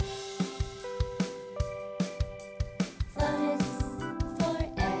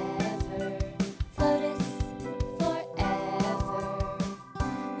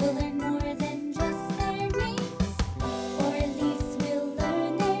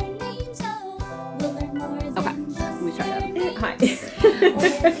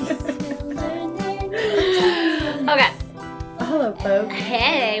Okay. Hello, folks.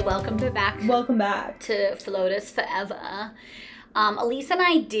 Hey, welcome back to Flotus Forever. Elise and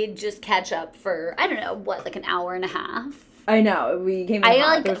I did just catch up for, I don't know, like an hour and a half. I know. We came in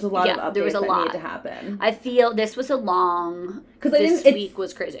hot. There was a lot of updates that needed to happen. I feel this was a long... This week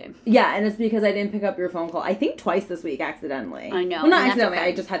was crazy. Yeah, and it's because I didn't pick up your phone call. I think twice this week accidentally. I know. Well, not accidentally.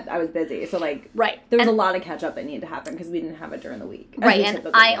 Okay. I was busy. So, right. There was a lot of catch up that needed to happen because we didn't have it during the week. Right, and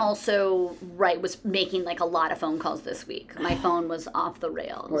I also, was making, a lot of phone calls this week. My phone was off the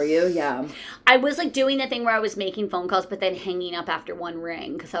rails. Were you? Yeah. I was, doing the thing where I was making phone calls, but then hanging up after one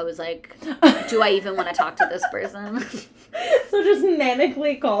ring because I was like, do I even want to talk to this person? So just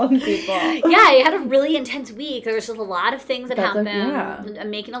manically calling people. Yeah, I had a really intense week. There was just a lot of things that happened. Yeah. I'm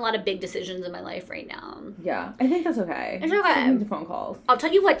making a lot of big decisions in my life right now. Yeah, I think that's okay. It's okay. The phone calls. I'll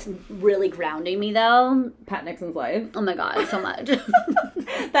tell you what's really grounding me, though. Pat Nixon's life. Oh my God, so much.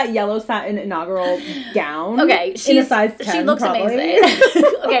 That yellow satin inaugural gown. Okay, in a size 10, she looks probably. amazing.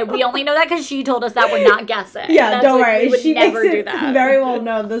 Okay, we only know that because she told us that. We're not guessing. Yeah, don't worry. We would she never makes do it that. very well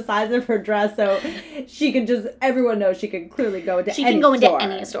known the size of her dress, so she can everyone knows she can clearly go into any store. She can go into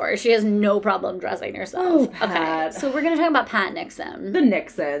any store. She has no problem dressing herself. Oh, Pat. Okay, so we're going to talk about Pat Nixon. The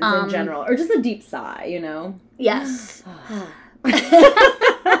Nixons in general, or just a deep sigh, you know? Yes. Real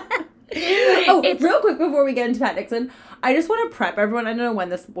quick before we get into Pat Nixon, I just want to prep everyone. I don't know when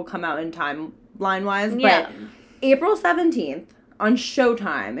this will come out in timeline-wise, but April 17th on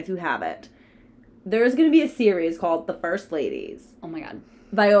Showtime, if you have it, there's going to be a series called The First Ladies. Oh, my God.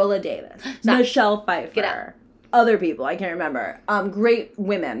 Viola Davis, Michelle Pfeiffer, other people, I can't remember. Great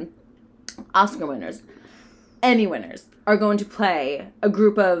women, Oscar winners, Emmy winners, are going to play a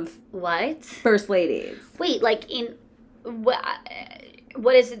group of first ladies. Wait, what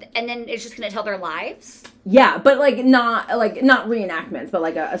is it? And then it's just going to tell their lives? Yeah, but not reenactments,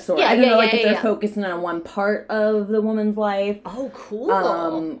 but a story. Yeah, I don't know, if they're yeah. focusing on one part of the woman's life. Oh,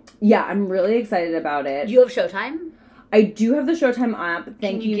 cool. Yeah, I'm really excited about it. You have Showtime? I do have the Showtime app.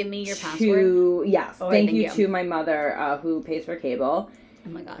 Thank you. Can you give me your password? Yes. Thank you to my mother who pays for cable. Oh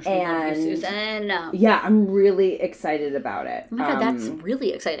my gosh, I love you, Susan. Yeah, I'm really excited about it. Oh my God, that's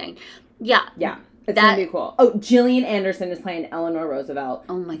really exciting. Yeah. Yeah. It's going to be cool. Oh, Gillian Anderson is playing Eleanor Roosevelt.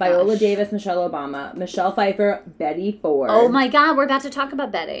 Oh my gosh. Viola Davis, Michelle Obama. Michelle Pfeiffer, Betty Ford. Oh my God, we're about to talk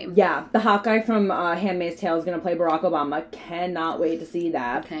about Betty. Yeah, the hot guy from Handmaid's Tale is going to play Barack Obama. Cannot wait to see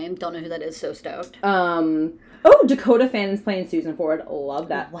that. Okay, don't know who that is, so stoked. Dakota Fannon's playing Susan Ford. Love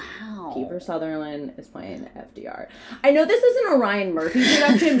that. Wow. Kiefer Sutherland is playing FDR. I know this isn't a Ryan Murphy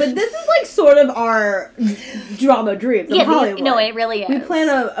production, but this is sort of our drama dreams of Hollywood. No, it really is. We plan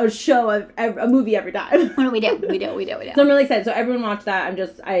a show, a movie every time. We do. So I'm really excited. So everyone watch that.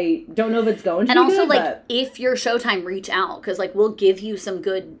 I don't know if it's going to be good. And also, if you're Showtime, reach out, because, we'll give you some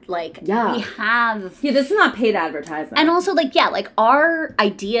good, we have... Yeah, this is not paid advertisement. And also, our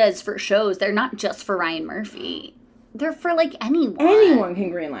ideas for shows, they're not just for Ryan Murphy. They're for anyone. Anyone can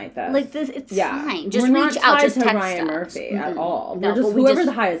greenlight this. It's fine. Just We're reach not out. tied Just to text Ryan us. Murphy at all. No, We're just whoever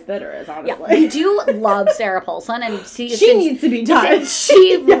the highest bidder is, honestly. Yeah, we do love Sarah Paulson, and she needs to be tied.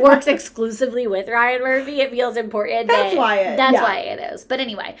 She works exclusively with Ryan Murphy. It feels important. That's why it is. But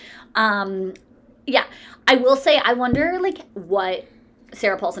anyway, yeah, I will say I wonder what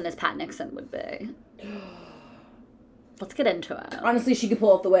Sarah Paulson as Pat Nixon would be. Let's get into it. Honestly, she could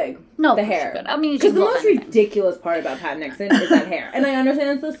pull off the wig. No, the hair. I mean, because the most ridiculous part about Pat Nixon is that hair. And I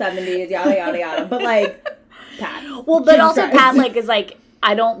understand it's the 70s, yada yada yada, but Pat. Well, but also Pat is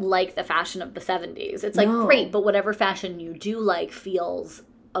I don't like the fashion of the 70s. It's great, but whatever fashion you do feels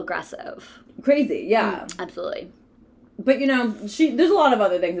aggressive. Crazy, yeah. Absolutely. But there's a lot of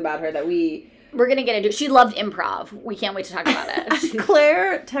other things about her that we're gonna get into. She loved improv. We can't wait to talk about it.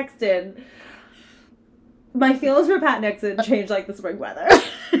 Claire texted, my feelings for Pat Nixon changed like the spring weather.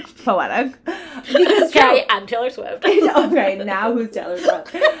 Poetic. Because I'm Taylor Swift. Okay, now who's Taylor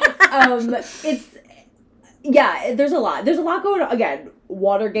Swift? There's a lot. There's a lot going on. Again,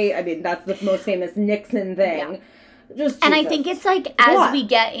 Watergate, I mean, that's the most famous Nixon thing. Yeah. And I think it's as we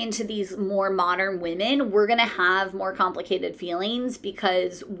get into these more modern women, we're going to have more complicated feelings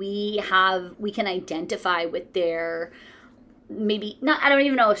because we can identify with their... maybe not, I don't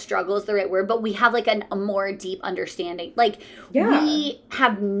even know if struggle is the right word, but we have a more deep understanding.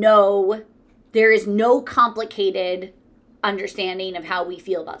 There is no complicated understanding of how we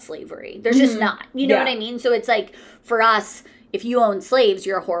feel about slavery. There's just not. You know what I mean? So it's for us, if you own slaves,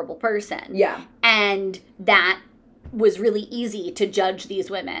 you're a horrible person. Yeah. And that was really easy to judge these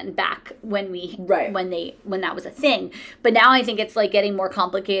women back when that was a thing. But now I think it's getting more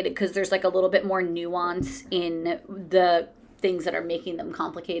complicated because there's a little bit more nuance in the things that are making them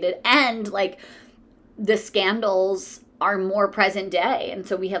complicated. And, like, the scandals are more present day, and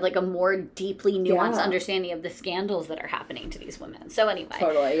so we have like a more deeply nuanced understanding of the scandals that are happening to these women. So anyway,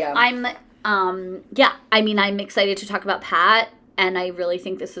 totally, yeah. I'm excited to talk about Pat, and I really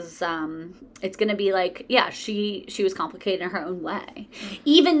think this is it's gonna be like, she was complicated in her own way,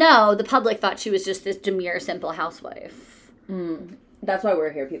 even though the public thought she was just this demure, simple housewife. That's why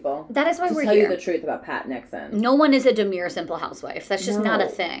we're here, people. That is why we're here. To tell you the truth about Pat Nixon. No one is a demure, simple housewife. That's just not a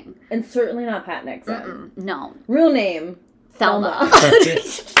thing. And certainly not Pat Nixon. No. Real name, Thelma. So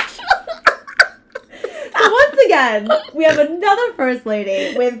once again, we have another first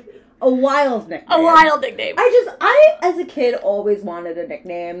lady with a wild nickname. A wild nickname. I, as a kid, always wanted a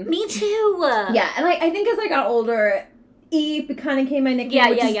nickname. Me too. Yeah, and I think as I got older, E kind of became my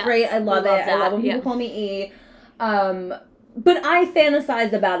nickname, which is great. I love it. I love when people call me E. But I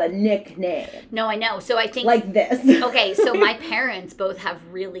fantasize about a nickname. No, I know. So I think... Like this. Okay, so my parents both have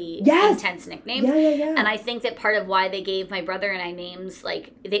really intense nicknames. Yeah. And I think that part of why they gave my brother and I names,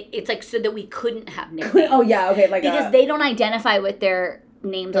 like, it's like so that we couldn't have nicknames. Oh, yeah, okay. Like because they don't identify with their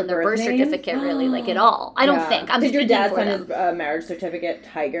names on their birth certificate, really, like, at all. I don't think. Did your dad send his marriage certificate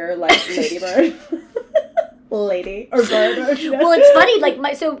Tiger, like Lady Bird? Lady or bird. Well, it's funny, like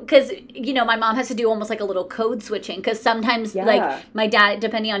because my mom has to do almost like a little code switching, because sometimes like my dad,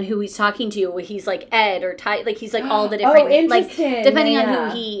 depending on who he's talking to, he's like Ed or Ty, like he's like all the different like depending on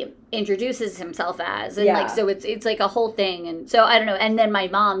who he introduces himself as, and like so it's like a whole thing. And so I don't know. And then my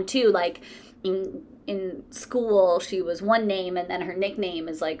mom too, like in school she was one name, and then her nickname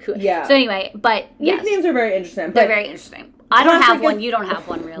is like who. Yeah. So anyway, but nicknames are very interesting. They're very interesting. I don't have one. You don't have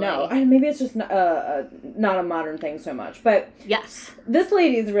one, really. No, maybe it's just not a modern thing so much. But yes, this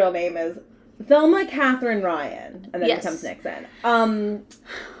lady's real name is Thelma Catherine Ryan, and then becomes Nixon.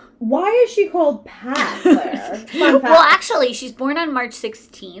 Why is she called Pat, Claire? Well, actually, she's born on March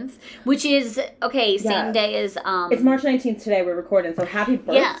 16th, which is, same day as... it's March 19th today, we're recording, so happy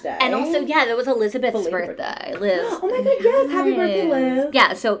birthday. Yeah, and also, that was Elizabeth's birthday, Liz. Oh my god, yes, happy birthday, Liz.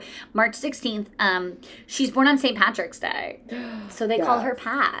 Yeah, so March 16th, she's born on St. Patrick's Day, so they call her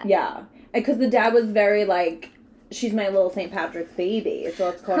Pat. Yeah, because the dad was very, like, she's my little St. Patrick's baby, so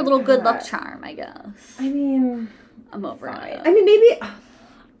let's call her little Pat. Good luck charm, I guess. I mean... I'm over it. I mean, maybe...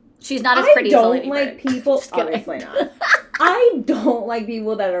 She's not as pretty as a Lady Bird. I don't like people... Obviously not. I don't like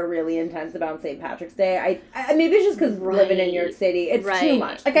people that are really intense about St. Patrick's Day. I maybe it's just because living in New York City, it's too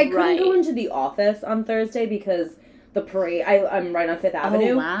much. Like, I couldn't go into the office on Thursday because the parade... I'm right on Fifth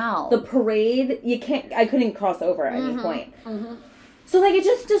Avenue. Oh, wow. The parade, I couldn't cross over at any point. So, like, it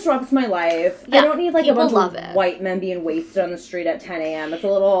just disrupts my life. I don't need, like, a bunch of white men being wasted on the street at 10 a.m. It's a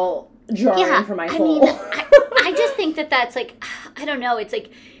little jarring for my soul. I mean, I just think that's, like... I don't know. It's,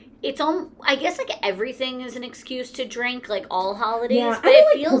 like... It's I guess, like, everything is an excuse to drink, like, all holidays. Yeah, I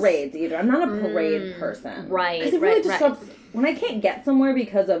don't like parades either. I'm not a parade person. Right, because it really disrupts... When I can't get somewhere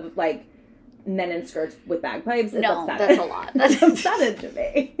because of, like, men in skirts with bagpipes, it's upsetting. That's a lot. That's upsetting to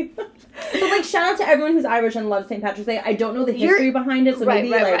me. But, like, shout out to everyone who's Irish and loves St. Patrick's Day. I don't know the history behind it, so maybe,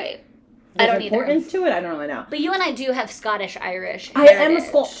 like... I don't importance to it. I don't really know. But you and I do have Scottish-Irish heritage. I am a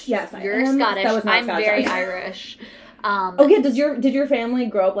Scottish. Yes, You're Scottish. I'm very Irish. Did your family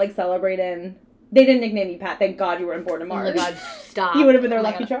grow up, like, celebrating... They didn't nickname you Pat. Thank God you weren't born in March. Oh my God, stop. You would have been their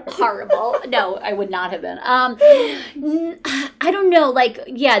lucky charm. Horrible. No, I would not have been. I don't know. Like,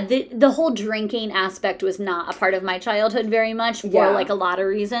 the whole drinking aspect was not a part of my childhood very much for, like, a lot of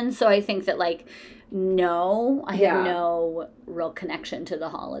reasons. So I think that, like... No, I have no real connection to the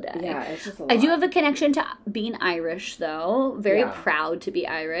holiday. Yeah, it's just a lot. I do have a connection to being Irish, though. Very proud to be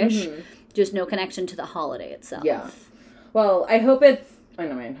Irish. Just no connection to the holiday itself. Yeah. Well, I hope it's... I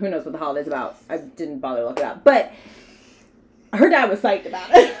don't know, who knows what the holiday's about. I didn't bother to look it up. But her dad was psyched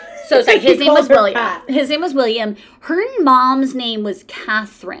about it. So psyched. His name was William. Pat. His name was William. Her mom's name was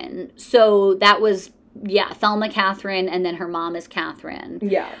Catherine. So that was, Thelma Catherine, and then her mom is Catherine.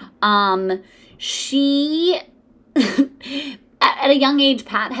 Yeah. She, at a young age,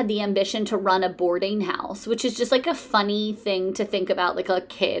 Pat had the ambition to run a boarding house, which is just, like, a funny thing to think about, like, a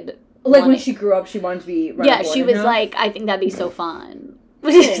kid. Like, when she grew up, she wanted to be running a boarding she was house? Like, I think that'd be so fun. So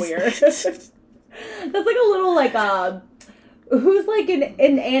weird. That's, like, a little, like, who's, like, in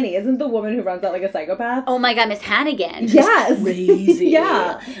Annie? Isn't the woman who runs out, like, a psychopath? Oh, my God, Miss Hannigan. Yes. Crazy.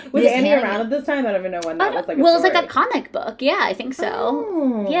 Yeah. Was Annie Hannigan around at this time? I don't even know when that was, like, Well, it was, like, a comic book. Yeah, I think so.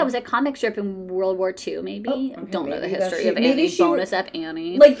 Oh. Yeah, it was a comic strip in World War II, maybe. Oh, okay, don't know the history of Annie. Bonus up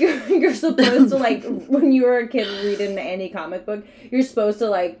Annie. Like, you're supposed to, like, when you were a kid reading the Annie comic book, you're supposed to,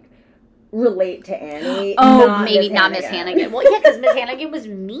 like, relate to Annie. Oh, maybe not Miss Hannigan. Well, yeah, because Miss Hannigan was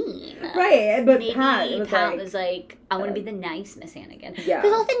mean. Right, but maybe Pat was like, I want to be the nice Miss Hannigan. Yeah.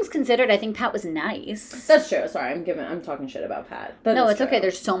 Because all things considered, I think Pat was nice. That's true. Sorry, I'm talking shit about Pat. No, it's okay.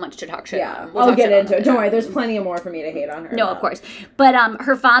 There's so much to talk shit on. I'll get into it. Don't worry. There's plenty more for me to hate on her. No, of course. But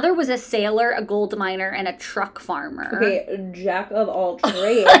her father was a sailor, a gold miner, and a truck farmer. Okay, jack of all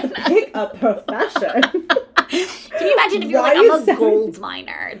trades. Pick a profession. Can you imagine if you're like, I'm a gold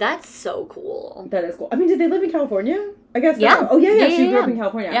miner? That's so cool. That is cool. I mean, did they live in California? I guess so. Yeah. Oh, yeah. She grew up in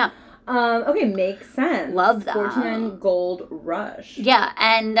California. Yeah. Okay, makes sense. Love that. 49 gold rush. Yeah,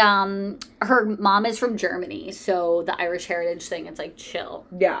 and her mom is from Germany, so the Irish heritage thing, it's like chill.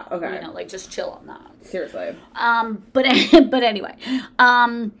 Yeah, okay. You know, like just chill on that. Seriously. But anyway,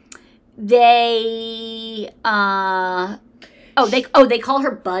 they call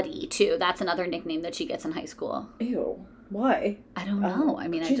her Buddy too. That's another nickname that she gets in high school. Ew. Why? I don't know. I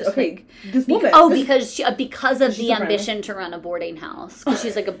mean, I just okay. like this woman. Because of the ambition to run a boarding house. Because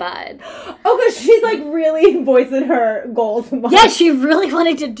she's like a bud. Oh, because she's like really voicing her goals. Yeah, she really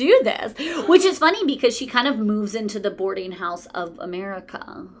wanted to do this, which is funny because she kind of moves into the boarding house of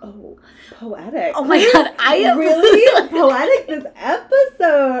America. Oh, poetic! Oh my God, I am really poetic this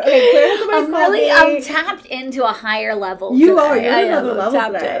episode. Okay, Claire has I'm tapped into a higher level. You today. are. You're another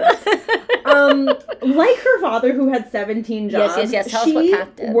level today. Like her father, who had 17 jobs. Yes. Tell us what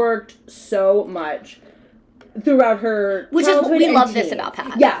Pat did. She worked so much throughout her Which is what we love this about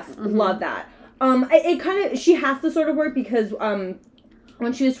Pat. Yes, love that. It kind of, she has to sort of work because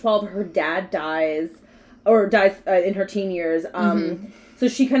when she was 12, her dad dies in her teen years. So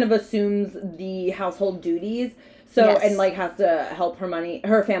she kind of assumes the household duties. So and like has to help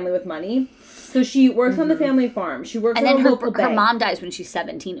her family with money. So she works on the family farm. She works at a local bank. Her mom dies when she's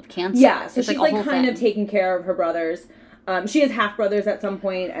 17 of cancer. Yeah, so she's like kind of taking care of her brothers. She has half brothers at some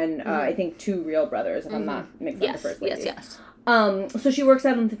point, and I think 2 real brothers, if I'm not mixing up the first lady. Yes. So she works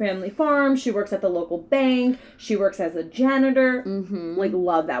out on the family farm. She works at the local bank. She works as a janitor. Like,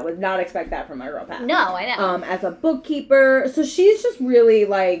 love that. Would not expect that from my girl Pat. No, I know. As a bookkeeper. So she's just really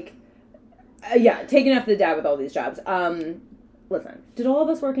like, taking after the dad with all these jobs. Listen, did all of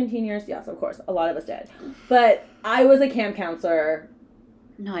us work in teen years? Yes, of course. A lot of us did. But I was a camp counselor.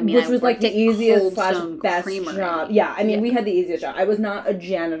 No, I mean, which was like the easiest / best Creamery. job. Yeah, I mean, we had the easiest job. I was not a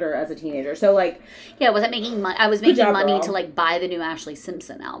janitor as a teenager, so like. Yeah, I wasn't making money. I was making money to like buy the new Ashley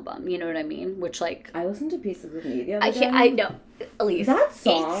Simpson album. You know what I mean? Which like. I listened to Pieces of Me the other day. I know. Elise, that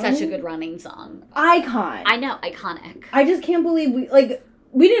song. It's such a good running song. Icon. I know, iconic. I just can't believe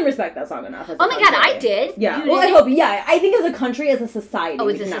we didn't respect that song enough. Oh my God, I did. Yeah. Well, I hope. Yeah, I think as a country, as a society,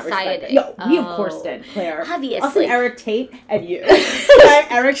 we did not respect it. No, we of course did, Claire. Obviously. Us and Eric Tate and you. Okay,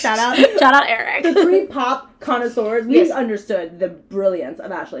 Eric, shout out. Shout out, Eric. The 3 pop connoisseurs. We understood the brilliance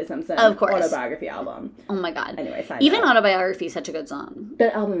of Ashley Simpson. Of course. Autobiography album. Oh my God. Anyway, even Autobiography is such a good song.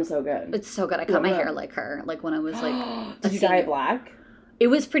 That album is so good. It's so good. I cut my hair like her. Like when I was like. Did you dye it black? It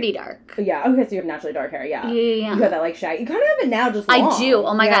was pretty dark. Yeah. Okay, so you have naturally dark hair. Yeah. Yeah. You have that like shag. You kind of have it now, just long. I do.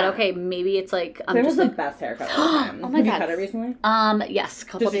 Oh my God. Okay, maybe it's like I'm just the best haircut of all time. Oh my God. Have you cut it recently? Yes, a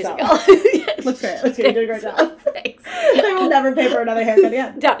couple days ago. Yes. Looks great. You did a great job. Thanks. I will never pay for another haircut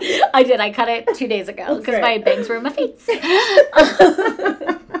again. No, I did. I cut it 2 days ago because my bangs were in my face.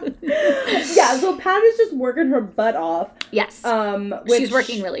 Yeah. So Pat is just working her butt off. Yes. She's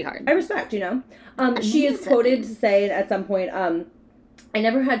working really hard. I respect. She is quoted to say at some point, I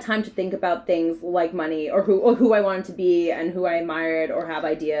never had time to think about things like money or who I wanted to be and who I admired or have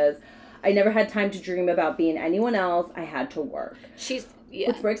ideas. I never had time to dream about being anyone else. I had to work.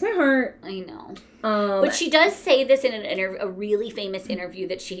 Which breaks my heart. I know. But she does say this in a really famous interview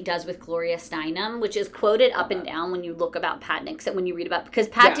that she does with Gloria Steinem, which is quoted up and down when you look about Pat Nixon, when you read about, because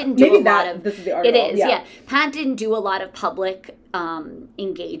Pat didn't do lot of. This is the article. It is, yeah. Pat didn't do a lot of public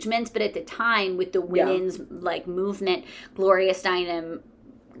engagements, but at the time with the women's like movement, Gloria Steinem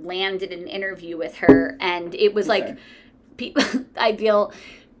landed an interview with her, and it was like, I feel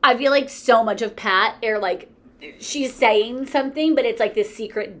like so much of Pat are like. She's saying something, but it's like this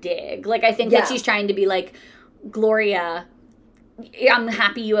secret dig. Like, I think that she's trying to be like, Gloria, I'm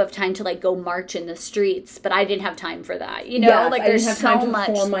happy you have time to like go march in the streets, but I didn't have time for that. You know, yes, like there's so so much. much.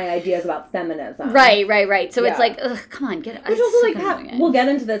 To form my ideas about feminism. Right. So it's like, ugh, come on, get it. Which also like, Pat, we'll get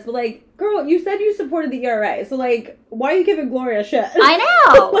into this, but like, girl, you said you supported the ERA, so, like, why are you giving Gloria shit? I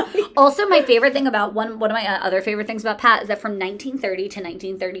know. Like, also, my favorite thing about, one of my other favorite things about Pat is that from 1930 to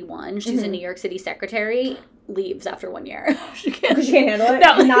 1931, she's a New York City secretary, leaves after 1 year. She can't handle it?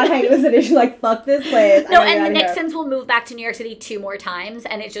 No. Not hang in the city. She's like, fuck this place. No, and the Nixons will move back to New York City 2 more times,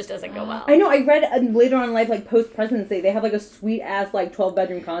 and it just doesn't go well. I know. I read later on in life, like, post-presidency, they have, like, a sweet-ass, like,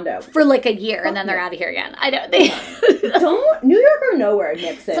 12-bedroom condo. For, like, a year, and then they're out of here again. I know. Don't. New York or nowhere,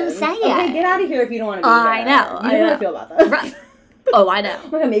 Nixon. So I'm saying. Okay, get out of here if you don't want to be there. I know. You know how I feel about that. Right. Oh, I know. Oh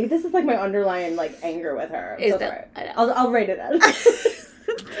my god, maybe this is, like, my underlying, like, anger with her. Is that? I know. I'll rate it as.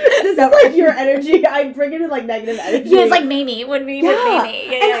 This is like your energy. I bring it in like negative energy. Yeah, it's like Mamie would be with Mamie.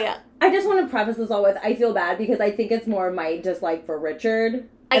 Yeah. I just want to preface this all with, I feel bad because I think it's more my dislike for Richard.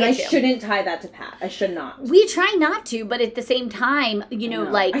 And I shouldn't tie that to Pat. I should not. We try not to, but at the same time, you know,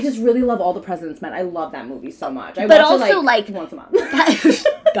 like... I just really love All the President's Men. I love that movie so much. I but watch also, it like once a month.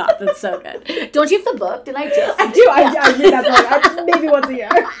 God, that's so good. Don't you have the book? Did I just... I do. Yeah. I read that book maybe once a year.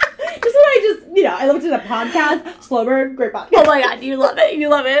 Just when I love to do a podcast. Slow Burn, great podcast. Oh my god, you love it. You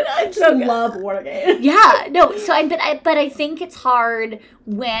love it. I just love Watergate. Yeah, no. So but I think it's hard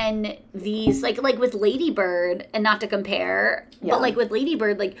when these like with Lady Bird, and not to compare, but like with Lady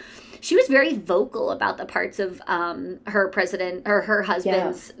Bird, like she was very vocal about the parts of her president or her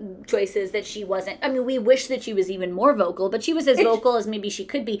husband's choices that she wasn't. I mean, we wish that she was even more vocal, but she was as vocal as maybe she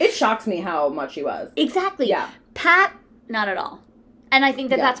could be. It shocks me how much she was. Exactly. Yeah. Pat, not at all. And I think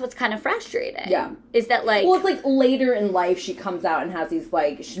that that's what's kind of frustrating. Yeah. Is that like... Well, it's like later in life she comes out and has these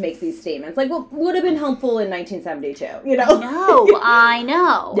like... She makes these statements. Like, well, would have been helpful in 1972, you know? I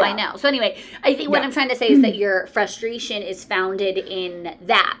know. So anyway, I think what I'm trying to say is that your frustration is founded in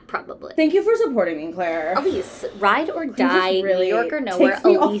that, probably. Thank you for supporting me, Claire. Elise, ride or die, really New York or nowhere,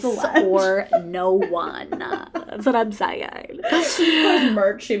 Elise or no one. That's what I'm saying. What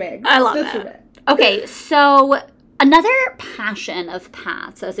merch she makes. I love it. Okay, so... Another passion of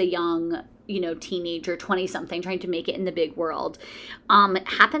Pat's as a young, teenager, 20-something, trying to make it in the big world,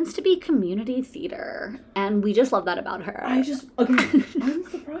 happens to be community theater. And we just love that about her. I'm surprised.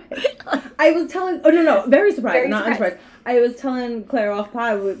 I was telling, very surprised, not unsurprised. I was telling Claire off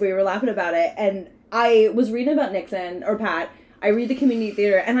pod, we were laughing about it, and I was reading about Nixon, or Pat. I read the community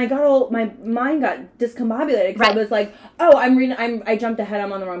theater, and my mind got discombobulated, because I was like, I jumped ahead,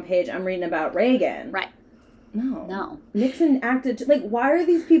 I'm on the wrong page, I'm reading about Reagan. Right. No. Nixon acted... why are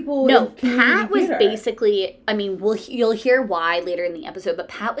these people... No, Pat was basically... I mean, you'll hear why later in the episode, but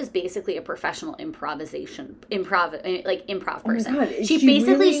Pat was basically a professional improv person. Oh my God, she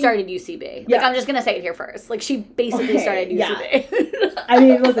basically really... started UCB. Yeah. I'm just going to say it here first. She basically started UCB. Yeah. I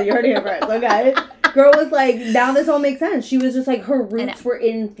mean, listen, you heard it here first, okay? Girl was like, now this all makes sense. She was just her roots were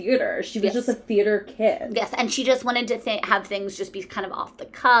in theater. She was just a theater kid. Yes, and she just wanted to have things just be kind of off the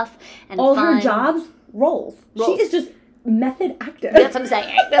cuff and all fun. Her jobs... Roles. She is just method active. That's what I'm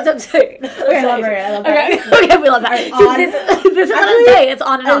saying. Okay, I love her. Okay, we love that. So this is what I'm saying. It's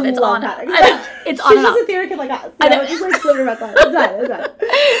on and off. It's on. It's on and off. She's just a theater kid like us. I know. Just flipping about that.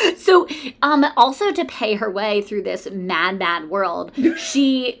 It's So, also to pay her way through this mad world,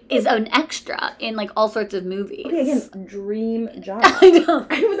 she is an extra in all sorts of movies. Okay, again, dream job. I know.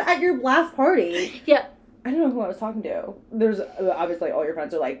 I was at your last party. Yeah. I don't know who I was talking to. There's obviously all your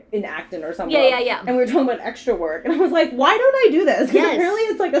friends are in acting or something. Yeah. And we were talking about extra work, and I was like, why don't I do this? Because apparently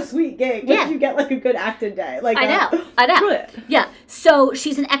it's a sweet gig. You get a good acting day. I know. Brilliant. Yeah. So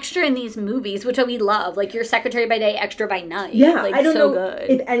she's an extra in these movies, which we love. You're Secretary by Day, Extra by Night. Yeah, I don't know good.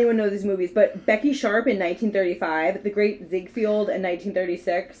 If anyone knows these movies, but Becky Sharp in 1935, The Great Ziegfeld in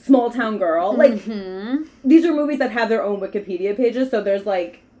 1936, Small Town Girl. These are movies that have their own Wikipedia pages, so there's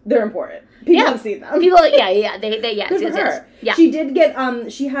they're important. People have seen them. They yes. Yeah. She did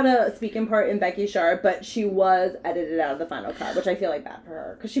get, she had a speaking part in Becky Sharp, but she was edited out of the final cut, which I feel bad for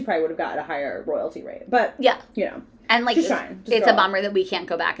her, because she probably would have got a higher royalty rate. But, And, she's trying. It's a bummer that we can't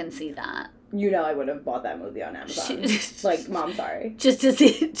go back and see that. I would have bought that movie on Amazon. Mom, sorry. Just to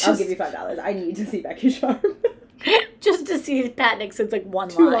see. I'll give you $5. I need to see Becky Sharp. Just to see Pat Nixon's one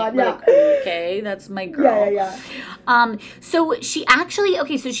line. Okay, that's my girl. Yeah. So she actually,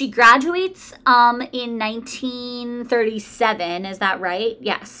 so she graduates in 1937, is that right?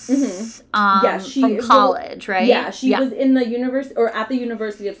 Yes. Mm-hmm. From college, right? Yeah, she was in the at the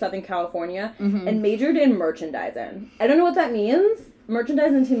University of Southern California, and majored in merchandising. I don't know what that means.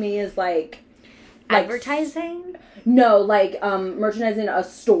 Merchandising to me is advertising? No, merchandising a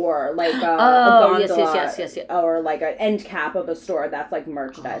store, a gondola, yes. or an end cap of a store. That's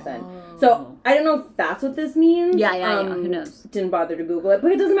merchandising. So I don't know if that's what this means. Yeah. Who knows? Didn't bother to Google it,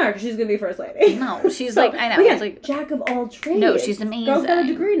 but it doesn't matter because she's gonna be first lady. No, she's I know. Again, jack of all trades. No, she's amazing. Girl's got a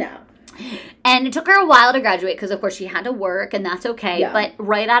degree now. And it took her a while to graduate because, of course, she had to work, and that's okay. Yeah. But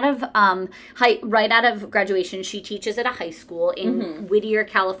right out of graduation, she teaches at a high school in Whittier,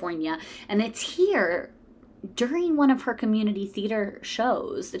 California. And it's here during one of her community theater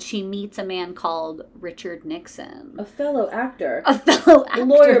shows that she meets a man called Richard Nixon. A fellow actor.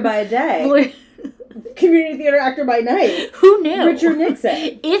 Lawyer by day. Community theater actor by night. Who knew? Richard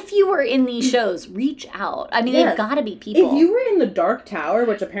Nixon. If you were in these shows, reach out. I mean, they've got to be people. If you were in The Dark Tower,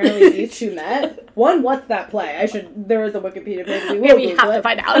 which apparently these two met, what's that play? There is a Wikipedia page. We have to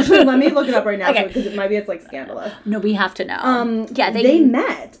find out. Let me look it up right now because it's like scandalous. No, we have to know. They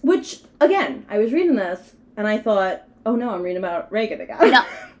met, which, again, I was reading this and I thought, oh no, I'm reading about Reagan again.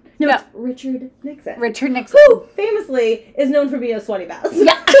 No, it's Richard Nixon. Richard Nixon. Who famously is known for being a sweaty mess.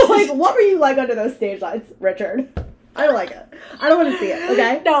 Yeah. Like, what were you like under those stage lights, Richard? I don't like it. I don't want to see it,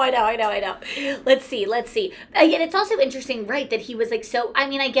 okay? No, I know. Let's see. And it's also interesting, right, that he was like so, I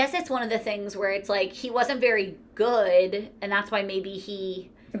mean, I guess it's one of the things where it's like he wasn't very good, and that's why maybe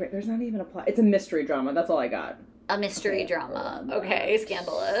he... Okay, there's not even a plot. It's a mystery drama. That's all I got. A mystery drama. Okay,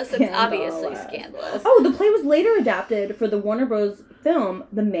 scandalous. It's obviously scandalous. Oh, the play was later adapted for the Warner Bros. Film,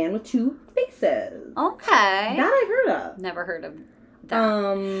 The Man with Two Faces. Okay. That I've heard of. Never heard of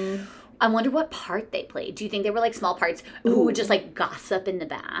that. I wonder what part they played. Do you think they were like small parts who would just like gossip in the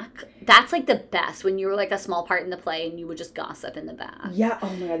back? That's like the best when you were like a small part in the play and you would just gossip in the back. Yeah.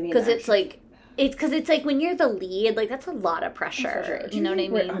 Oh my God. Because it's like when you're the lead, like that's a lot of pressure. You know what I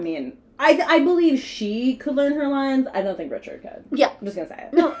mean? I mean, I believe she could learn her lines. I don't think Richard could. Yeah. I'm just going to say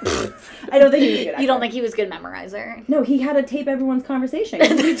it. No. I don't think he was a good actor. You don't think he was a good memorizer? No, he had to tape everyone's conversation.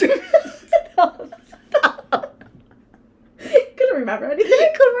 Stop. Couldn't remember anything.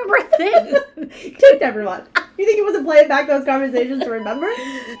 Couldn't remember a thing. Taped everyone. You think he wasn't playing back those conversations to remember?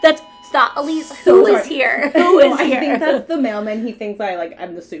 Stop, Elise. Who is here? Who is here? I think that's the mailman. He thinks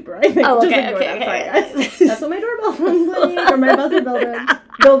I'm the super. I think. Oh, okay. That's what my doorbell sounds like, or my buzzer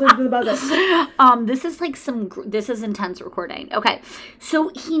built into the buzzer. This is intense recording. Okay, so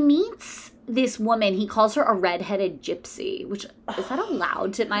he meets this woman. He calls her a redheaded gypsy, which is that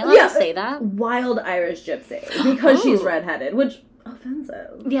allowed? Am I allowed to say that? Wild Irish gypsy because she's redheaded, which.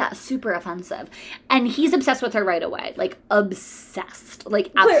 Offensive. Yeah, super offensive. And he's obsessed with her right away. Like, obsessed.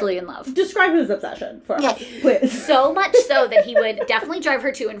 Like, absolutely in love. Describe his obsession for us, please. So much so that he would definitely drive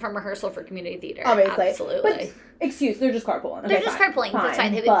her to and from rehearsal for community theater. Obviously. Absolutely. But, they're just carpooling. They're just carpooling. That's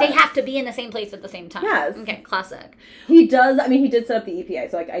fine. They have to be in the same place at the same time. Yes. Okay, classic. He did set up the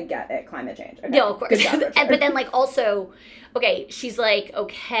EPA, so, I get it. Climate change. Okay. No, of course. But then, also... Okay, she's like,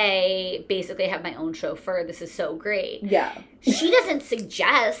 okay, basically I have my own chauffeur. This is so great. Yeah. She doesn't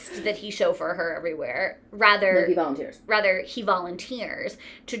suggest that he chauffeur her everywhere. Rather, he volunteers. He volunteers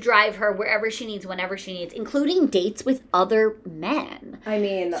to drive her wherever she needs, whenever she needs, including dates with other men. I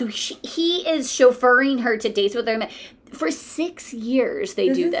mean... So he is chauffeuring her to dates with other men. For 6 years, they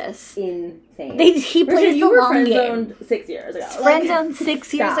do this. Insane. He plays the long game. Friend-zoned 6 years ago. Friend-zoned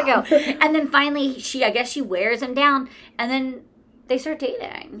 6 years ago. And then finally, she wears him down, and then they start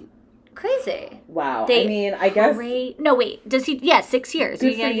dating. Crazy. Wow. I guess... No, wait. Does he... Yeah, 6 years.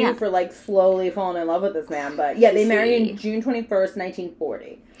 Good for you for, slowly falling in love with this man. But, yeah, they married in June 21st,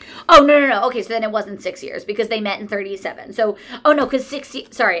 1940. Oh, no. Okay, so then it wasn't 6 years because they met in 1937. So, because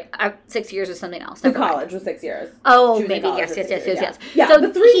 6 years is something else. The college was 6 years. Oh, maybe. Yes. Yeah, so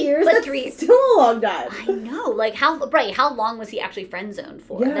but 3 years, that's still a long time. I know. How long was he actually friend zoned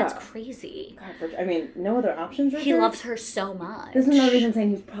for? Yeah. That's crazy. God, no other options, Richard? He loves her so much. This is another reason saying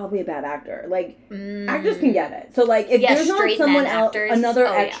he's probably a bad actor. Actors can get it. So, if there's not someone else, another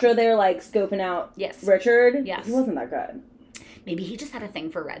extra there, scoping out Richard, he wasn't that good. Maybe he just had a thing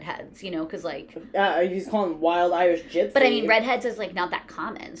for redheads, because he's calling wild Irish gypsy. But redheads is not that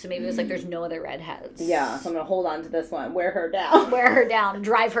common, so maybe it was there's no other redheads. Yeah, so I'm gonna hold on to this one. Wear her down.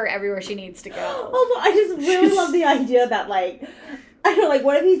 Drive her everywhere she needs to go. Also, I just really love the idea that I don't know,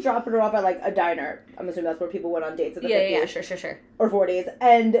 what if he's dropping her off at a diner? I'm assuming that's where people went on dates in the 50s. Yeah, sure. Or 40s,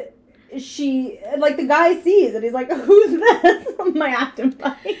 and she, the guy sees, and he's like, who's this? My acting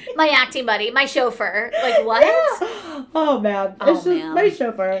buddy. My chauffeur. What? Yeah. Oh, man. It's just my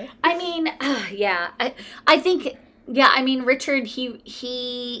chauffeur. I mean, I think, Richard,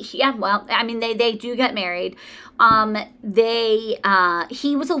 they do get married.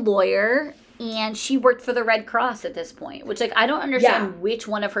 He was a lawyer, and she worked for the Red Cross at this point, which, I don't understand which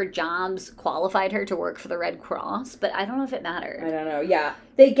one of her jobs qualified her to work for the Red Cross, but I don't know if it mattered. I don't know, yeah.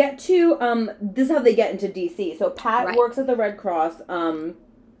 They get to, this is how they get into D.C. So Pat works at the Red Cross,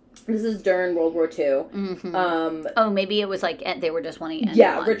 This is during World War II. Mm-hmm. Maybe it was like they were just wanting to end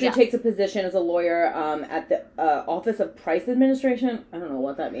Yeah, Richard takes a position as a lawyer at the Office of Price Administration. I don't know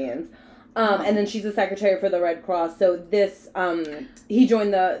what that means. And then she's a secretary for the Red Cross. So this, he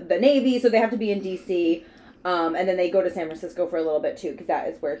joined the Navy, so they have to be in D.C., and then they go to San Francisco for a little bit, too, because that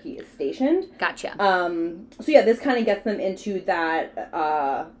is where he is stationed. Gotcha. So, yeah, this kind of gets them into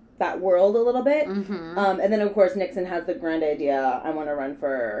that world a little bit. Mm-hmm. And then, of course, Nixon has the grand idea, I want to run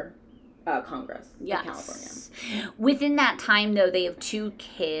for Congress in California. Within that time, though, they have 2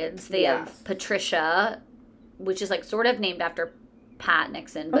 kids. They have Patricia, which is, like, sort of named after Pat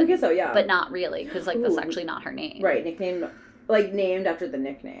Nixon. But, I guess so, yeah. But not really, because, like, that's actually not her name. Right, named after the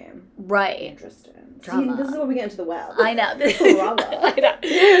nickname. Right. Interesting. Drama. See, this is what we get into the web. I know. Drama. I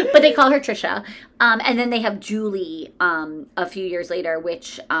know. But they call her Trisha. And then they have Julie a few years later,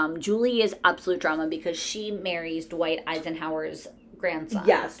 which Julie is absolute drama because she marries Dwight Eisenhower's grandson.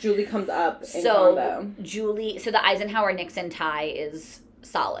 Yes, Julie comes up in combo. So the Eisenhower-Nixon tie is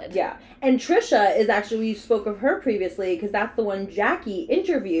solid. Yeah. And Trisha is actually, we spoke of her previously, because that's the one Jackie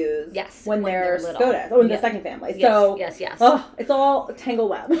interviews when they're SCOTUS. Oh, in the second family. Yes, so, yes. Oh, it's all tangle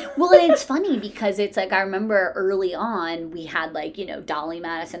web. Well, and it's funny because it's like, I remember early on, we had like, Dolly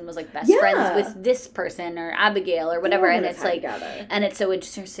Madison was like best friends with this person or Abigail or whatever. And it's like, and it's so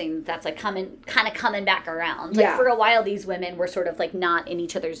interesting that's like coming back around. Like for a while, these women were sort of like not in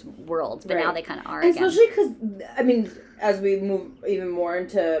each other's worlds, but now they kind of are again. Especially because, I mean, as we move even more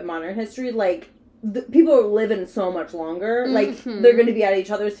into modern history, like, people are living so much longer. Like, they're going to be at each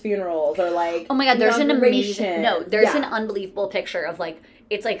other's funerals or, like, oh my God, there's an amazing, an unbelievable picture of, like,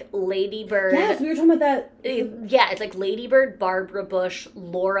 it's like Lady Bird. Yes, we were talking about that. Yeah, it's like Lady Bird, Barbara Bush,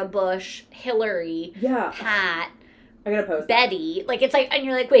 Laura Bush, Hillary, Pat. I gotta post Betty. That. Like, it's like, and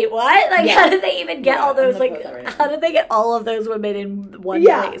you're like, wait, what? Like, how did they even get all those, like, how did they get all of those women in one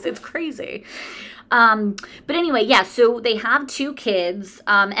place? It's crazy. But anyway, so they have 2 kids,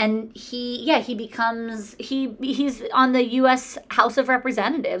 and he's on the U.S. House of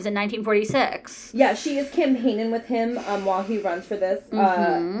Representatives in 1946. Yeah, she is campaigning with him, while he runs for this.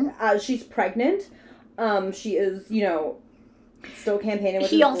 She's pregnant. She is, still campaigning with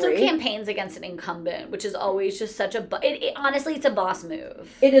He also campaigns against an incumbent, which is always just such a, honestly, it's a boss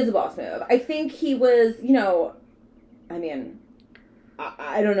move. It is a boss move. I think he was, I mean,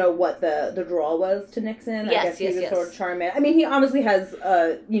 I don't know what the draw was to Nixon. I guess he was sort of charming. I mean, he obviously has, he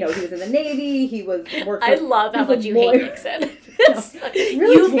was in the Navy. He was working. I love how much you hate Nixon.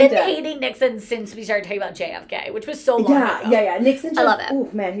 You've been hating Nixon since we started talking about JFK, which was so long ago. Yeah. Nixon just, I love it. Oh,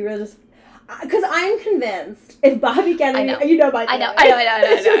 man, he really just... Because I'm convinced if Bobby Kennedy... I know.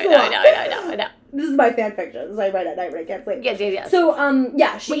 This is my fan fiction. This is I write at night when I can't sleep. Yes. So,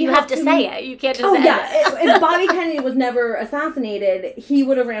 But you have to say it. You can't just say it. If Bobby Kennedy was never assassinated, he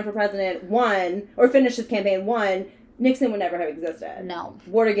would have ran for president, or finished his campaign, Nixon would never have existed. No.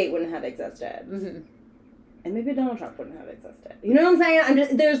 Watergate wouldn't have existed. Mm-hmm. And maybe Donald Trump wouldn't have existed. You know what I'm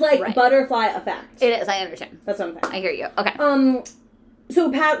saying? There's butterfly effect. It is, I understand. That's what I'm saying. I hear you. Okay. So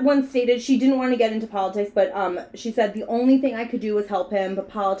Pat once stated she didn't want to get into politics, but she said the only thing I could do was help him, but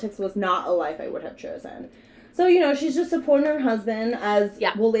politics was not a life I would have chosen. So, she's just supporting her husband, as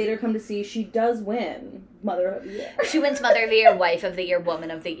we'll later come to see. She does win Mother of the Year. She wins Mother of the Year, Wife of the Year,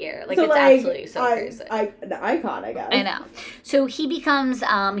 Woman of the Year. Like, so, it's absolutely so crazy. The icon, I guess. I know. So he becomes,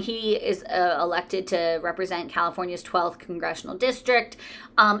 he is elected to represent California's 12th Congressional District,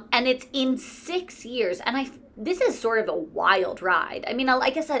 and it's in 6 years, and this is sort of a wild ride. I mean, I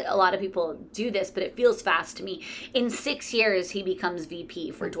guess a lot of people do this, but it feels fast to me. In 6 years, he becomes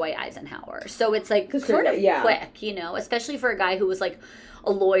VP for Dwight Eisenhower. So it's like sort of quick, especially for a guy who was like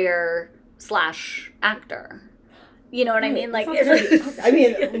a lawyer / actor. You know what I mean? Like,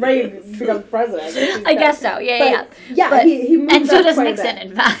 Reagan becomes president. I guess so. Yeah. But he moved and so does Nixon,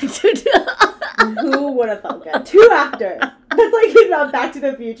 in fact. Who would have thought it? 2 actors. That's like in Back to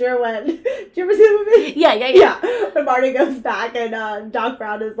the Future when... Do you ever see the movie? Yeah. When Marty goes back and Doc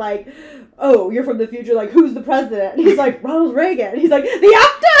Brown is like, oh, you're from the future, like, who's the president? And he's like, Ronald Reagan. He's like, the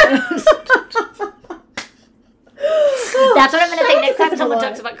actor! That's what I'm going to say next time someone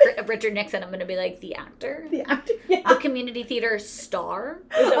talks about Richard Nixon. I'm going to be like, the actor? The actor, yeah. The community theater star?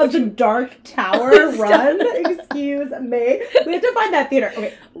 Of the Dark Tower Run? Excuse me. We have to find that theater.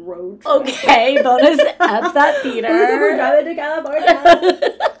 Okay, road trip. Okay, bonus up that theater. We're driving to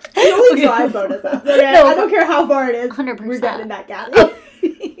California. We only drive bonus up. Okay? No, I don't care how far it is. 100%. We're getting in that galley.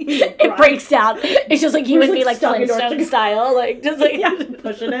 It breaks down. It's just like he would be like Flintstone style. Like, just like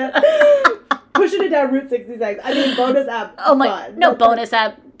pushing it. Pushing it down Route 66. I mean, bonus app. Oh my! Fun. No, bonus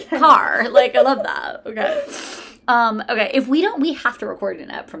app car. Like, I love that. Okay. Okay, if we don't, we have to record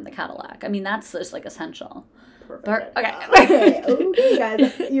an ep from the Cadillac. I mean, that's just like essential. Perfect. Okay,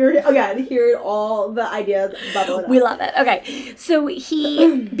 guys, you're again hearing all the ideas bubbling up. We love it. Okay, so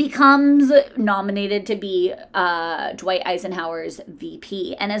he becomes nominated to be Dwight Eisenhower's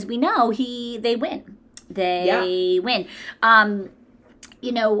VP, and as we know, they win. They win.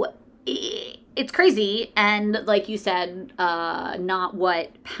 You know, it's crazy, and like you said, not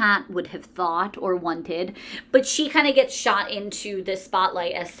what Pat would have thought or wanted, but she kind of gets shot into the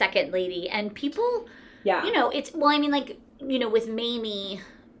spotlight as second lady, and people. Yeah. You know, it's, well, I mean, like, you know, with Mamie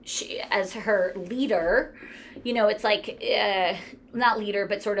as her leader, you know, it's like, not leader,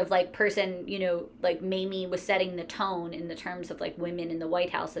 but sort of like person, you know, like Mamie was setting the tone in the terms of like women in the White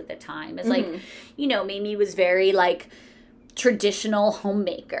House at the time. It's like, you know, Mamie was very like traditional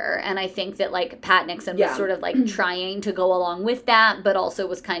homemaker. And I think that like Pat Nixon was sort of like trying to go along with that, but also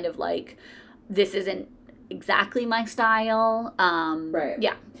was kind of like, this isn't exactly my style. Right.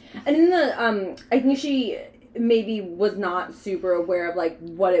 Yeah. And in the, I think she maybe was not super aware of, like,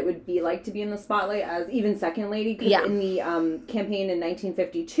 what it would be like to be in the spotlight as even second lady. Because in the campaign in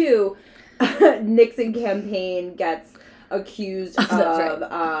 1952, Nixon campaign gets accused of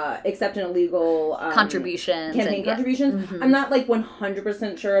accepting illegal contributions. Campaign contributions. Mm-hmm. I'm not, like,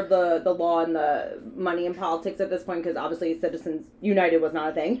 100% sure of the law and the money in politics at this point, because obviously Citizens United was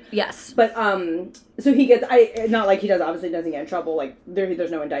not a thing. Yes. But, so he gets, not like he obviously doesn't get in trouble, like,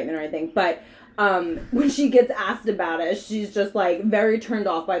 there's no indictment or anything, but when she gets asked about it, she's just, like, very turned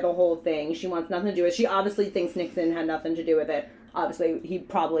off by the whole thing. She wants nothing to do with it. She obviously thinks Nixon had nothing to do with it. Obviously, he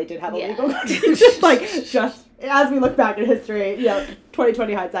probably did have a legal contribution, like, just as we look back at history, you know,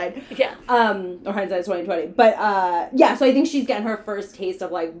 2020 hindsight. Yeah. Or hindsight 2020. But, yeah, so I think she's getting her first taste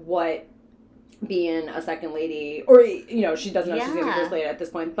of, like, what being a second lady, or, you know, she doesn't know she's going to be first lady at this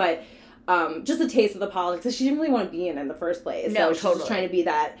point, but just a taste of the politics. She didn't really want to be in the first place. No, so she's just trying to be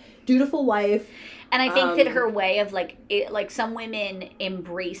that dutiful wife. And I think that her way of, like, like, some women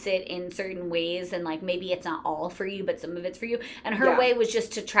embrace it in certain ways, and, like, maybe it's not all for you, but some of it's for you. And her way was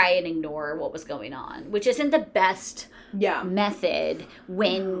just to try and ignore what was going on, which isn't the best method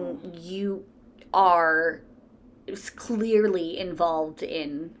when you are clearly involved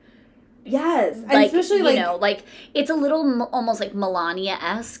in... Yes. Like, and especially, you know, like, it's a little almost like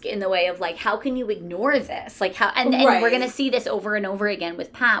Melania-esque in the way of, like, how can you ignore this? Like, how... And we're going to see this over and over again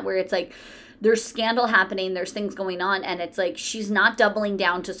with Pat, where it's like... There's scandal happening, there's things going on, and it's like she's not doubling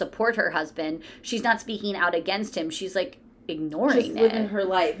down to support her husband. She's not speaking out against him. She's like ignoring just living her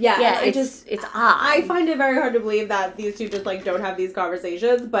life. Yeah, yeah. It's odd. I find it very hard to believe that these two just like don't have these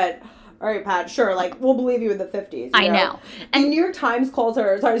conversations. But all right, Pat, sure, like we'll believe you in the 50s. I know. And the New York Times calls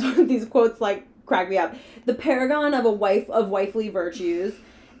her. Sorry, these quotes like crack me up. The paragon of wifely virtues.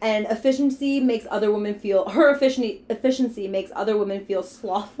 And efficiency makes other women feel... Her efficiency makes other women feel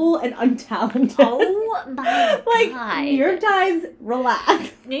slothful and untalented. Oh, my like, God. New York Times,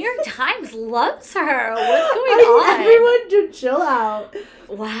 relax. New York Times loves her. What's going on? Everyone should chill out.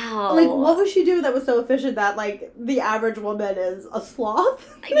 Wow. Like, what was she doing that was so efficient that, like, the average woman is a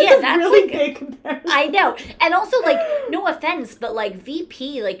sloth? Yeah, that's really like... big comparison. I know. And also, like, no offense, but, like,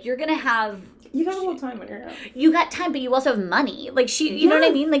 VP, like, you're going to have... You got a little time on your hands. You got time, but you also have money. Like, you know what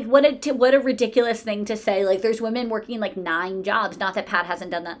I mean? Like, what a ridiculous thing to say. Like, there's women working, like, 9 jobs. Not that Pat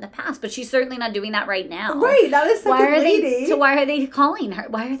hasn't done that in the past, but she's certainly not doing that right now. Right, that is second lady. So why are they calling her?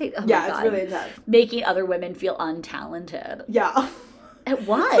 Why are they, oh my God. It's really intense. Making other women feel untalented. Yeah. It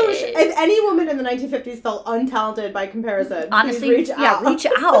was. So if any woman in the 1950s felt untalented by comparison, honestly, reach out. Reach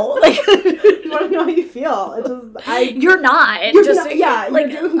out. Like, you want to know how you feel. It's just, you're not. You're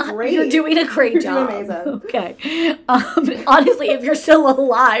doing great. You're doing a great job. Doing amazing. Okay. Honestly, if you're still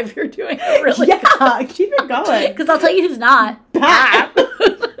alive, you're doing it really good. Keep it going. Because I'll tell you who's not. Pat.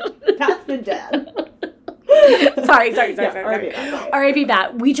 Pat's been dead. Sorry. R.I.P.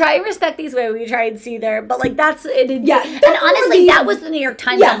 Pat. We try and respect these women. We try and see their, but like that's it. And honestly, that was the New York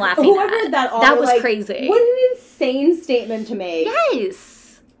Times. I'm laughing whoever at. Read that, that was like, crazy. What an insane statement to make.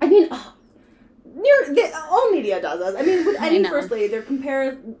 Yes. I mean, all media does this. I mean, with any first lady, they're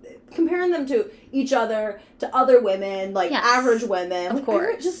comparing them to each other, to other women, like average women. Of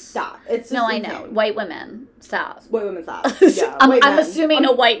course. Just stop. It's just I know. White women, stop. White women, stop. Yeah, I'm assuming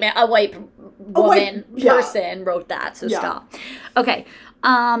a white woman person wrote that, so stop. Okay.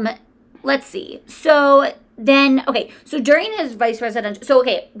 Let's see. So then, so during his vice presidential,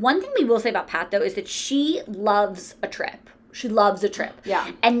 one thing we will say about Pat, though, is that she loves a trip. She loves a trip.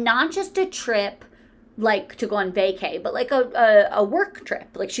 Yeah. And not just a trip, like, to go on vacay, but, like, a work trip.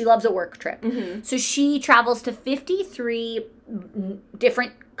 Like, she loves a work trip. Mm-hmm. So she travels to 53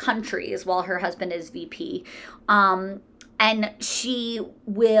 different countries while her husband is VP. And she'll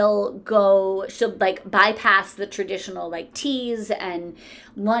like bypass the traditional like teas and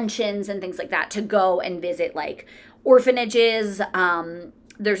luncheons and things like that to go and visit like orphanages.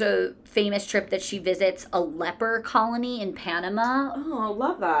 There's a famous trip that she visits a leper colony in Panama. Oh, I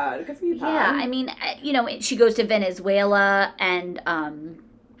love that. Good for you, Pat. Yeah, I mean, she goes to Venezuela, and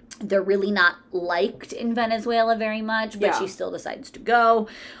they're really not liked in Venezuela very much, but she still decides to go.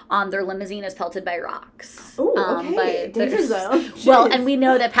 Their limousine is pelted by rocks. Oh, okay. Danger zone. Well, and we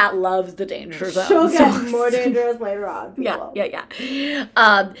know that Pat loves the danger zone. She'll get more dangerous later on.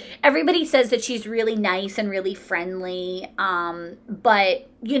 Yeah. Everybody says that she's really nice and really friendly, but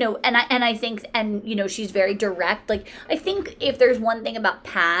and I think, she's very direct. Like, I think if there's one thing about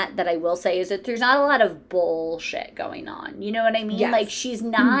Pat that I will say is that there's not a lot of bullshit going on. You know what I mean? Yes. Like, she's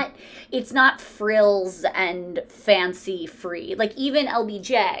not, it's not frills and fancy free. Like, even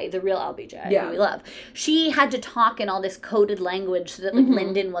LBJ, the real LBJ, who we love, she had to talk in all this coded language so that, like,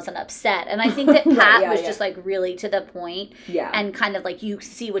 Lyndon wasn't upset. And I think that Pat was just, like, really to the point. Yeah. And kind of, like, you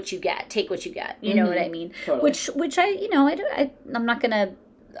see what you get, take what you get. You know what I mean? Totally. Which I'm not going to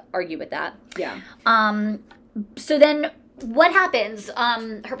argue with that. Yeah. So then what happens?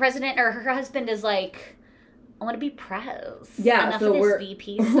 Her president or her husband is like, I want to be pres. Yeah, enough so of this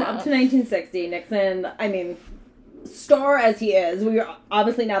VP stuff. Up to 1960. Nixon, I mean, star as he is, we are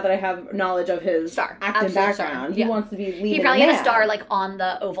obviously, now that I have knowledge of his acting background, he wants to be leading. He probably had a star like on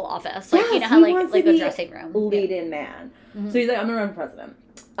the Oval Office, like how like the dressing room, lead-in man. So he's like, I'm gonna run for president.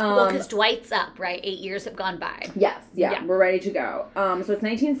 Well, because Dwight's up, right? 8 years have gone by. Yes, we're ready to go. So it's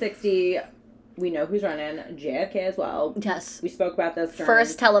 1960. We know who's running. JFK as well. Yes. We spoke about this.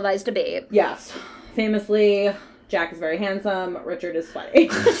 First televised debate. Yes. Famously, Jack is very handsome. Richard is sweaty.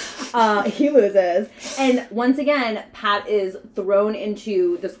 He loses. And once again, Pat is thrown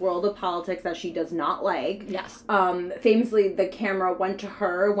into this world of politics that she does not like. Yes. Famously, the camera went to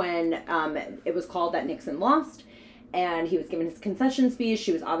her when it was called that Nixon lost. And he was given his concession speech.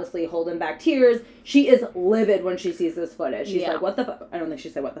 She was obviously holding back tears. She is livid when she sees this footage. She's like, what the fuck? I don't think she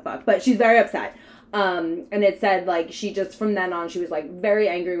said what the fuck, but she's very upset. And it said, like, she just, from then on, she was, like, very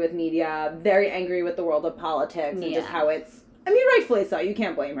angry with media, very angry with the world of politics, and just how it's, I mean, rightfully so. You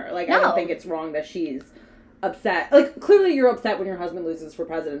can't blame her. Like, I don't think it's wrong that she's upset. Like, clearly you're upset when your husband loses for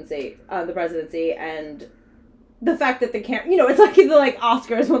the presidency, and the fact that they can't, it's like the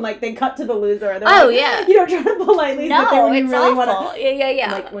Oscars when they cut to the loser and they're trying to politely sit there when it's really awful.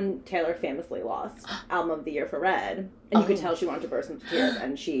 Yeah. Like when Taylor famously lost Album of the Year for Red, and you could tell she wanted to burst into tears,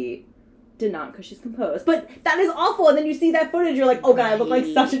 and she did not because she's composed. But that is awful, and then you see that footage, you're like, oh god, I look like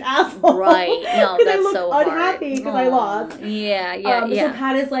such an asshole. Right. No, that's I look so hard. unhappy because I lost. Yeah. So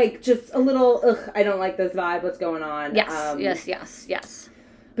Pat is just a little, I don't like this vibe, what's going on? Yes.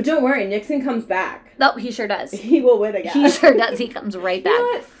 But don't worry, Nixon comes back. No, he sure does. He will win again. He sure does. He comes right back. You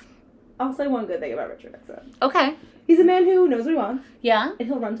know what? I'll say one good thing about Richard Nixon. Okay. He's a man who knows what he wants. Yeah. And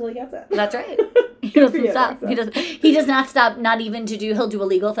he'll run till he gets it. That's right. He doesn't stop. He does not stop, not even to do, he'll do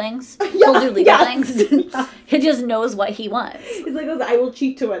illegal things. He'll do legal things. He just knows what he wants. He's like, I will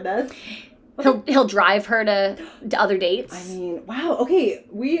cheat to win this. He'll drive her to other dates. I mean, wow. Okay,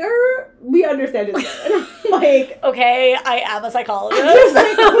 we understand it. Okay, I am a psychologist.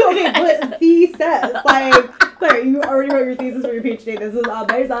 Okay, but the says Claire, you already wrote your thesis for your PhD. This is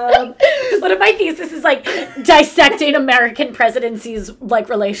amazing. One of my thesis is dissecting American presidencies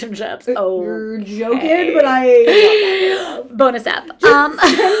relationships. Oh, you're joking, but I love that. Bonus app. Send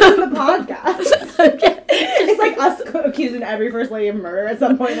the podcast. Okay. It's like us accusing every first lady of murder at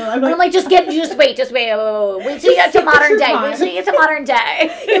some point in our life. I'm just wait. Wait till you get to modern day. Wait till you get to modern day.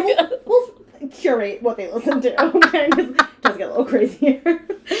 Yeah, we'll curate what they listen to. Okay, it does get a little crazier.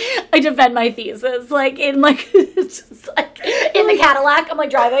 I defend my thesis it's just in the Cadillac. I'm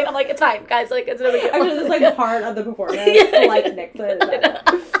driving. I'm it's fine, guys. It's no big deal. Actually, it's part of the performance. Nixon.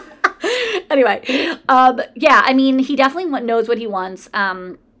 Anyway, I mean, he definitely knows what he wants.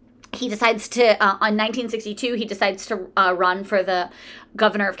 He decides to, on 1962, he decides to run for the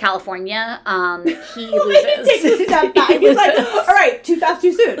governor of California. He loses. He takes a step back. He's like, all right, too fast,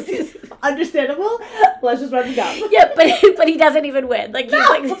 too soon. Understandable. Let's just run the gun. Yeah, but he doesn't even win. He's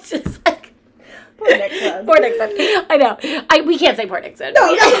it's just Poor Nixon. Poor Nixon. I know. We can't say poor Nixon.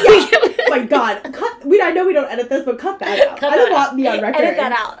 No. My God. I know we don't edit this, but cut that out. I don't want me on record. Edit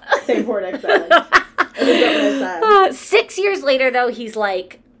that out. Say poor Nixon. 6 years later, though, he's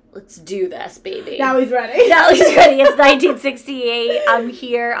let's do this, baby. Now he's ready. It's 1968. I'm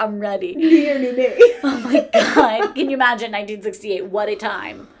here. I'm ready. New year, new me. Oh, my God. Can you imagine 1968? What a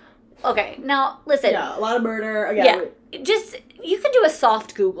time. Okay, now, listen. Yeah, a lot of murder. Again, just, You can do a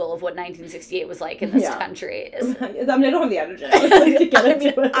soft Google of what 1968 was like in this country. I don't have the energy to get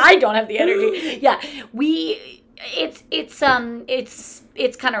into it. I don't have the energy. Yeah, it's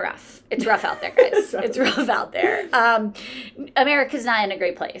kind of rough. It's rough out there, guys. It's rough out there. America's not in a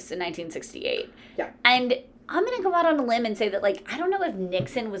great place in 1968. Yeah. And I'm going to go out on a limb and say that, like, I don't know if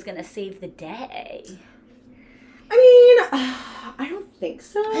Nixon was going to save the day. I mean, I don't think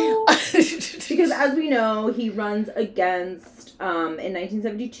so. Because as we know, he runs against, in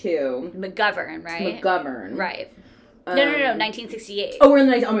 1972. McGovern, right? McGovern. Right. No, 1968. Oh, we're in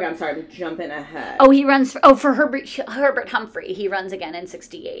the... Oh, my God, I'm sorry. I'm jumping ahead. Oh, he runs... For Herbert Humphrey. He runs again in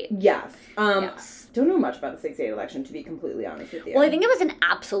 68. Yes. Yes. Don't know much about the 68 election, to be completely honest with you. Well, I think it was an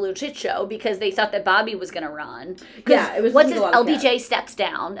absolute shit show because they thought that Bobby was going to run. Yeah, it was... What's his... LBJ steps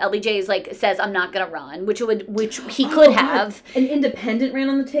down. LBJ is like, says, I'm not going to run, which he could have. An independent ran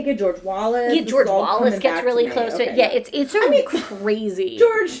on the ticket, George Wallace. Yeah, George Wallace gets really close to it. Yeah, it's crazy.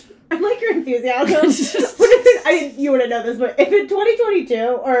 George... I like your enthusiasm. You wouldn't know this, but if in 2022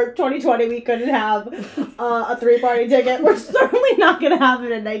 or 2020 we couldn't have a 3-party ticket, we're certainly not going to have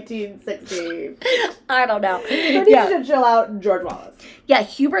it in 1960. I don't know. So you should chill out, George Wallace. Yeah,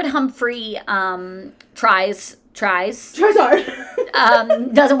 Hubert Humphrey tries hard.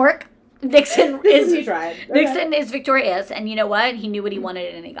 Doesn't work. Nixon is victorious, and you know what? He knew what he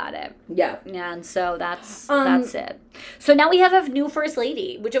wanted, and he got it. Yeah, and so that's it. So now we have a new first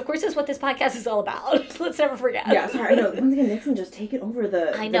lady, which of course is what this podcast is all about. Let's never forget. Yeah, sorry. No, once again, Nixon just taking over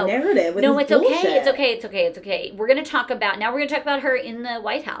the narrative. With it's okay. It's okay. We're gonna talk about her in the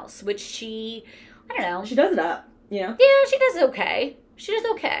White House, which she does it up. You know? Yeah, she does okay. She does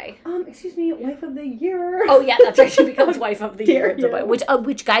okay. Excuse me, wife of the year. Oh yeah, that's right. She becomes wife of the year.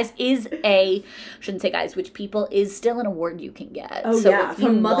 Which guys which people is still an award you can get. Oh so yeah,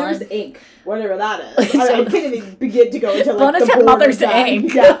 from Mother's Inc. Whatever that is. I can't even begin to go into like the board Mother's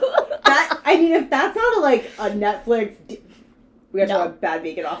Inc. Yeah. If that's not a Netflix. We got to talk about Bad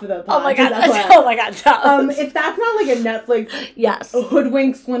Vegan off of the pod. Oh my god. If that's not like a Netflix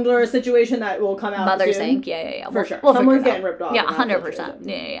hoodwink swindler situation that will come out Mother's soon. Inc. Yeah. For sure. Someone's getting ripped off. Yeah, 100%.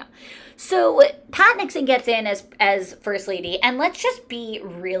 Yeah. So Pat Nixon gets in as First Lady, and let's just be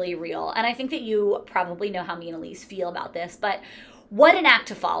really real. And I think that you probably know how me and Elise feel about this, but what an act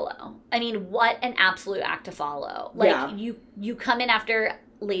to follow. I mean, what an absolute act to follow. Like, you come in after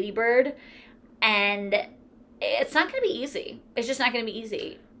Lady Bird, and... it's not going to be easy. It's just not going to be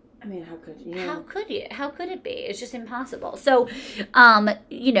easy. I mean, how could you? How could you? How could it be? It's just impossible. So,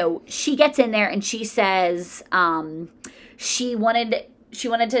 she gets in there and she says she wanted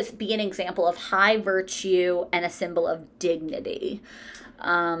to be an example of high virtue and a symbol of dignity.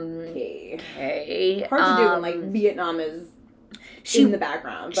 Okay. Hard to do when like Vietnam is in the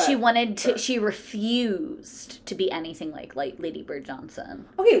background. But she refused to be anything like Lady Bird Johnson.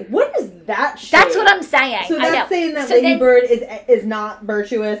 Okay, what is that shit? That's what I'm saying. So that's saying that Lady Bird is not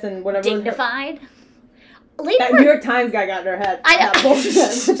virtuous and whatever. Dignified? That New York Times guy got in her head. I know.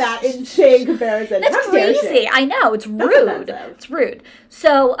 That insane comparison. That's crazy. I know. It's rude. It's rude.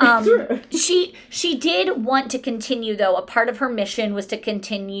 So she did want to continue, though. A part of her mission was to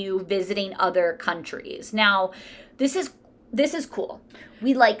continue visiting other countries. Now, this is cool.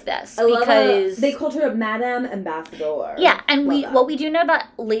 We like this because they called her Madame Ambassador. Yeah, and what we do know about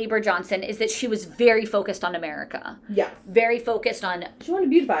Lady Bird Johnson is that she was very focused on America. Yeah. Very focused on... She wanted to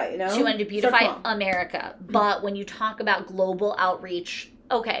beautify it, you know? She wanted to beautify America. But when you talk about global outreach,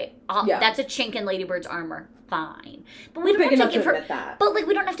 okay, that's a chink in Lady Bird's armor. Fine. But we don't have to give her... That. But,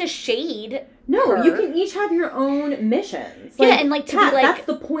 we don't have to shade her. You can each have your own missions. And, to be like... That's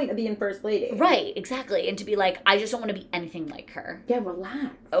the point of being First Lady. Right, exactly. And to be like, I just don't want to be anything like her. Yeah,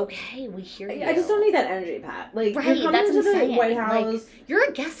 relax. Okay, we hear you. I just don't need that energy, Pat. Right, you're coming that's into the White House. You're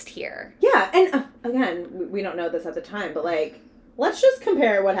a guest here. Yeah, and, again, we don't know this at the time, but, let's just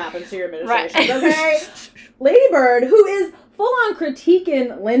compare what happens to your administration, okay? Lady Bird, who is... full-on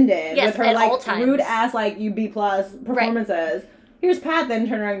critiquing Lyndon with her, rude-ass, U B+ performances. Right. Here's Pat then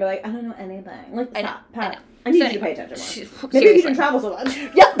turn around and be like, I don't know anything. Stop, Pat. I need you to pay attention more. Maybe you can travel so much.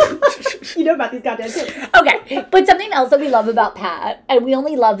 Yep. You know about these goddamn kids. Okay, but something else that we love about Pat, and we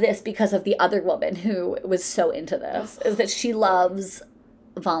only love this because of the other woman who was so into this, is that she loves...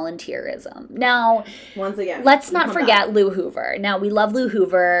 volunteerism. Now, once again, let's not forget Lou Hoover. Now, we love Lou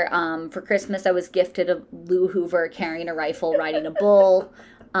Hoover. For Christmas, I was gifted a Lou Hoover carrying a rifle, riding a bull,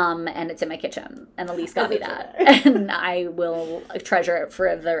 and it's in my kitchen. And Elise got me that, and I will treasure it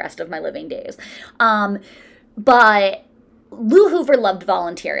for the rest of my living days. But Lou Hoover loved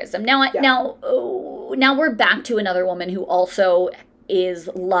volunteerism. Now we're back to another woman who also is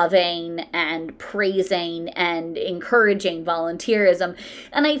loving and praising and encouraging volunteerism.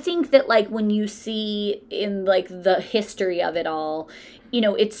 And I think that, like, when you see in, like, the history of it all, you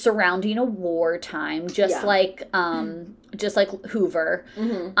know, it's surrounding a wartime, just like Hoover.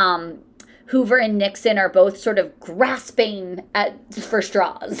 Mm-hmm. Hoover and Nixon are both sort of grasping for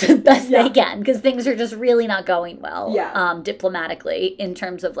straws best they can, because things are just really not going well diplomatically in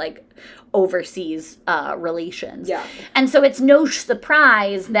terms of, like, overseas relations. Yeah. And so it's no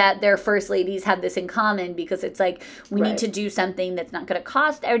surprise that their first ladies have this in common, because it's like, we need to do something that's not going to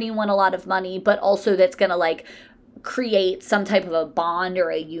cost anyone a lot of money, but also that's going to, like, create some type of a bond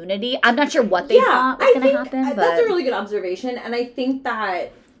or a unity. I'm not sure what they thought was going to happen. But that's a really good observation, and I think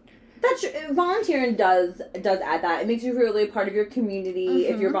that volunteering does add that. It makes you feel really a part of your community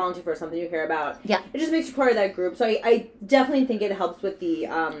if you're volunteering for something you care about. Yeah. It just makes you part of that group. So I definitely think it helps with the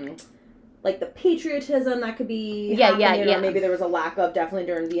like the patriotism that could be happening, or maybe there was a lack of definitely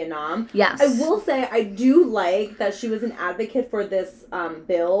during Vietnam. Yes. I will say I do like that she was an advocate for this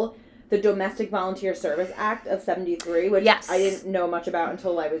bill, the Domestic Volunteer Service Act of 73, which I didn't know much about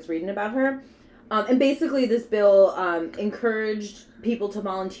until I was reading about her. And basically this bill encouraged people to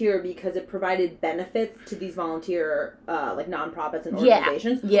volunteer because it provided benefits to these volunteer like nonprofits and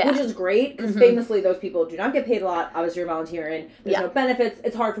organizations, which is great, because famously those people do not get paid a lot. Obviously you're volunteering, there's no benefits,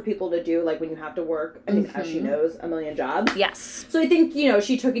 it's hard for people to do, like, when you have to work, I mean, as she knows, a million jobs. Yes. So I think, you know,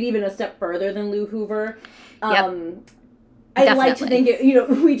 she took it even a step further than Lou Hoover. I like to think it, you know,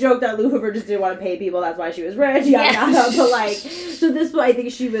 we joke that Lou Hoover just didn't want to pay people, that's why she was rich, but, like, so this, I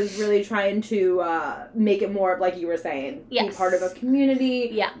think she was really trying to make it more, like you were saying, be part of a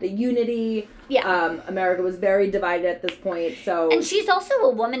community, the unity. America was very divided at this point, so. And she's also a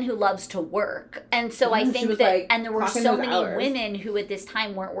woman who loves to work, and so I think that, like, and there were so many women who at this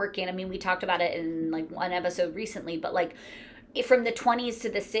time weren't working. I mean, we talked about it in, like, one episode recently, but, like, from the 20s to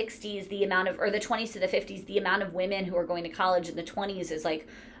the 60s, the amount of, or the 20s to the 50s, the amount of women who are going to college in the 20s is like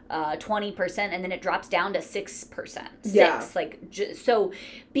 20%, and then it drops down to 6%. So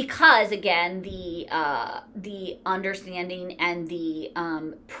because, again, the understanding and the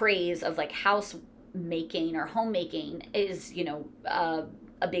praise of, like, house making or homemaking is, you know,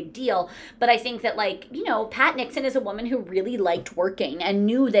 a big deal. But I think that, like, you know, Pat Nixon is a woman who really liked working and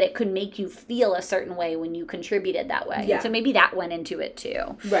knew that it could make you feel a certain way when you contributed that way. Yeah. And so maybe that went into it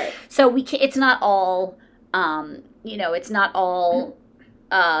too. Right. So it's not all, you know, it's not all,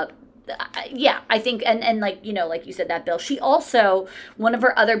 I think, and like, you know, like you said, that bill, she also, one of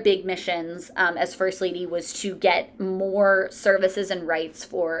her other big missions as First Lady was to get more services and rights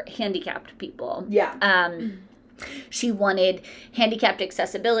for handicapped people. Yeah. She wanted handicapped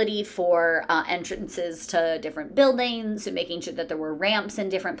accessibility for entrances to different buildings, and making sure that there were ramps in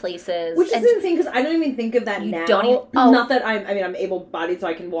different places. Which is insane, because I don't even think of that now. Not that I'm able-bodied, so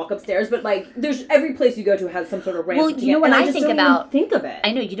I can walk upstairs, but, like, there's every place you go to has some sort of ramp. Well, you know what I think about? Think of it.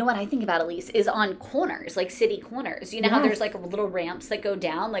 I know. You know what I think about, Elise, is on corners, like city corners. You know how there's, like, little ramps that go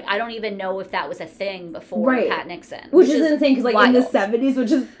down. Like, I don't even know if that was a thing before Pat Nixon. Which is insane, because, like, wild. In the 70s,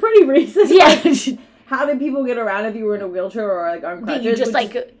 which is pretty recent. Yeah. Like, how did people get around if you were in a wheelchair or, like, on crutches? You just,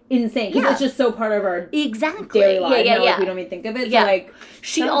 like, insane, because it's just so part of our daily life. Like, we don't even think of it. So, like,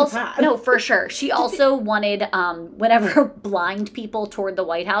 she also for sure. She also wanted, whenever blind people toured the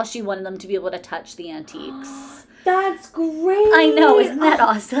White House, she wanted them to be able to touch the antiques. That's great. I know, isn't that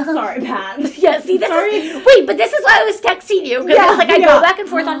awesome? Sorry, Pat. Yeah, see, this is why I was texting you, because it's like I go back and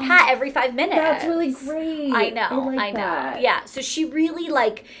forth on Pat every 5 minutes. That's really great. I know. That. Yeah, so she really,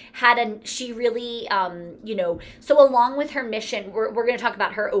 like, you know, so along with her mission, we're going to talk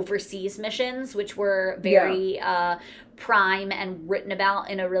about her overseas missions, which were very prime and written about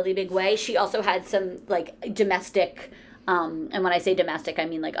in a really big way. She also had some, like, domestic. And when I say domestic, I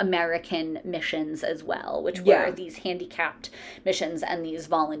mean, like, American missions as well, which were these handicapped missions and these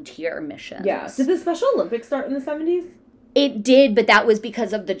volunteer missions. Yeah. Did the Special Olympics start in the 70s? It did, but that was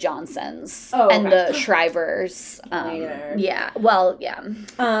because of the Johnsons and the Shrivers. Yeah. Well, yeah.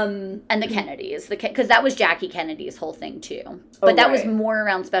 And the Kennedys, because that was Jackie Kennedy's whole thing too. But that was more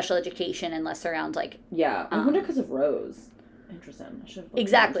around special education and less around, like. Yeah. I wonder because of Rose. Interesting.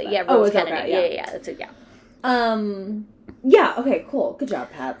 Exactly. Yeah. Rose Kennedy. Okay, yeah. That's it. Yeah. Yeah, okay, cool. Good job,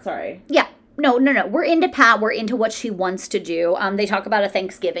 Pat. Sorry. Yeah. No. We're into Pat. We're into what she wants to do. They talk about a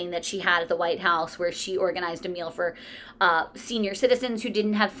Thanksgiving that she had at the White House where she organized a meal for senior citizens who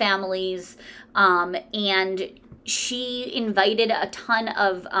didn't have families. And she invited a ton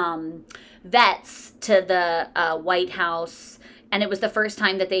of vets to the White House And it was the first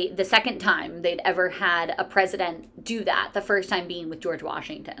time that the second time they'd ever had a president do that, the first time being with George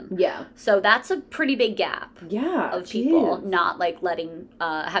Washington. Yeah. So that's a pretty big gap. Yeah. Of people not like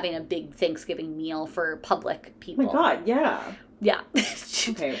having a big Thanksgiving meal for public people. Oh my God, yeah. Yeah.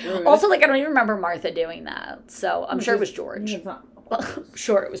 Okay. Also, like, I don't even remember Martha doing that. So I'm sure it was George. It's not. Well, I'm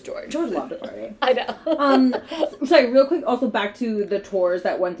sure it was George. George loved a party. I know. Sorry, real quick, also back to the tours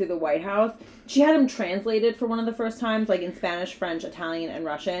that went through the White House. She had them translated for one of the first times, like in Spanish, French, Italian, and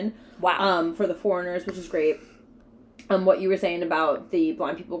Russian. Wow. For the foreigners, which is great. What you were saying about the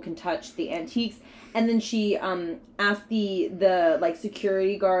blind people can touch the antiques. And then she asked the like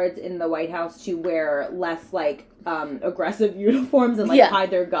security guards in the White House to wear less like aggressive uniforms and like hide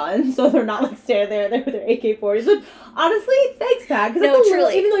their guns, so they're not like standing there with their AK-40s. Which honestly, thanks, Pat. Because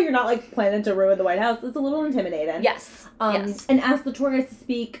truly, even though you're not like planning to ruin the White House, it's a little intimidating. Yes. Yes. And ask the tour guides to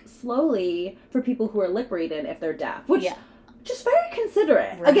speak slowly for people who are lip reading if they're deaf. Which just very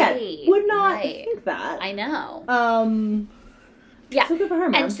considerate. Right. Again, would not think that. I know. Yeah. So good for her,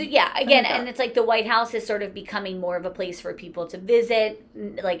 man. And so, again, and it's like the White House is sort of becoming more of a place for people to visit.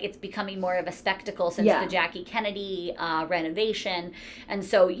 Like, it's becoming more of a spectacle since the Jackie Kennedy renovation. And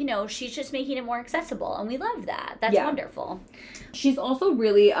so, you know, she's just making it more accessible. And we love that. That's wonderful. She's also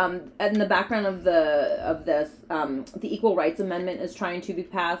really, in the background of this, the Equal Rights Amendment is trying to be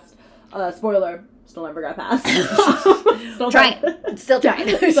passed. Spoiler. Still never got passed. Still trying. Still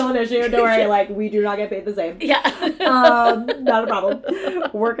an issue. Don't worry. Like, we do not get paid the same. Yeah. Not a problem.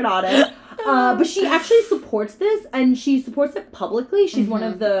 Working on it. But she actually supports this, and she supports it publicly. She's one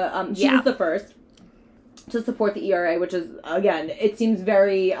of the. She was the first to support the ERA, which is, again, it seems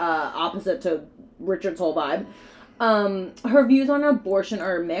very opposite to Richard's whole vibe. Her views on abortion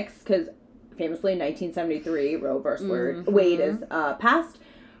are mixed because, famously, in 1973, Roe versus Wade is passed,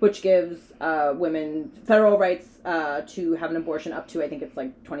 which gives women federal rights to have an abortion up to, I think it's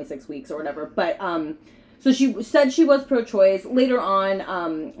like 26 weeks or whatever. But, so she said she was pro-choice. Later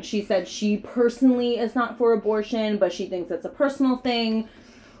on, she said she personally is not for abortion, but she thinks it's a personal thing.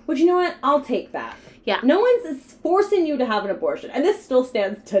 Which, you know what? I'll take that. Yeah. No one's forcing you to have an abortion. And this still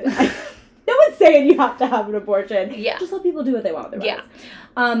stands today. No one's saying you have to have an abortion. Yeah. Just let people do what they want with their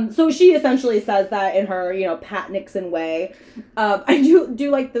bodies. So she essentially says that in her, Pat Nixon way. I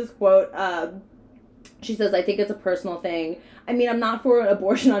do like this quote. She says, I think it's a personal thing. I mean, I'm not for an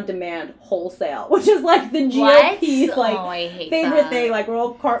abortion on demand wholesale, which is like the GOP's favorite thing. Like, we're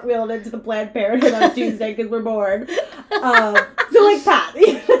all cartwheeled into the Planned Parenthood on Tuesday because we're bored. So, like, Pat.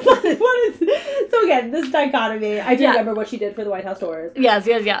 So, again, this dichotomy. I do remember what she did for the White House tours. Yes.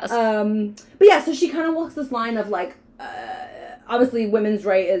 But yeah, so she kind of walks this line of, like, obviously women's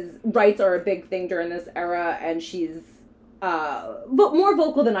rights are a big thing during this era, and she's but more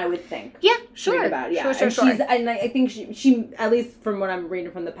vocal than I would think. Yeah, sure. About it, yeah. Sure. And I think she, at least from what I'm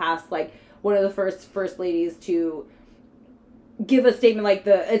reading from the past, like, one of the first ladies to give a statement like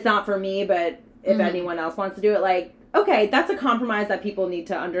it's not for me, but if anyone else wants to do it, like, okay, that's a compromise that people need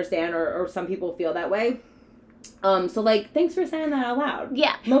to understand, or some people feel that way. So, like, thanks for saying that out loud.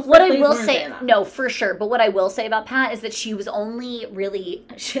 Yeah. What I will say, no, for sure. But what I will say about Pat is that she was only really,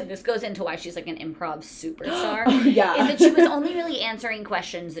 this goes into why she's like an improv superstar. Is that she was only really answering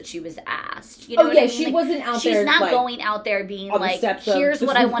questions that she was asked. You know what I mean? She wasn't out there. She's not going out there being like, here's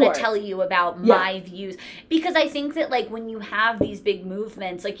what I want to tell you about my views. Because I think that, like, when you have these big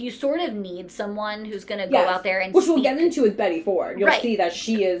movements, like, you sort of need someone who's going to go out there and Which we'll get into with Betty Ford. You'll see that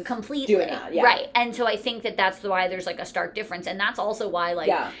she is completely doing that. Yeah. Right. And so I think that that's why there's like a stark difference, and that's also why, like,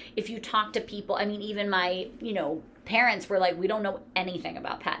 if you talk to people, I mean, even my parents were like, we don't know anything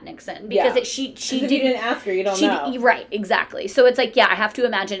about Pat Nixon because she you didn't ask her, you don't know. Right, exactly. So it's like, I have to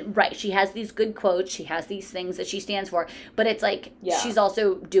imagine, right, she has these good quotes, she has these things that she stands for, but it's like she's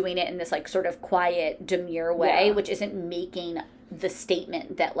also doing it in this like sort of quiet, demure way, which isn't making the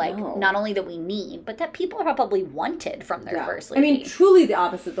statement that, like, not only that we need, but that people probably wanted from their first lady. I mean, truly the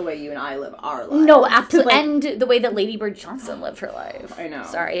opposite the way you and I live our lives. No, absolutely. Like, and the way that Lady Bird Johnson lived her life. I know.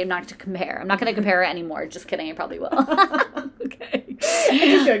 Sorry, I'm not to compare. I'm not going to compare her anymore. Just kidding, I probably will. Okay.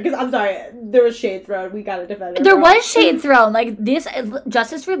 You should, because I'm sorry, there was shade thrown. We got to defend her. There was shade thrown. Like, this,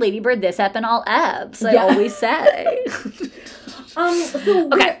 justice for Lady Bird, this ep and all eps, I always say. So,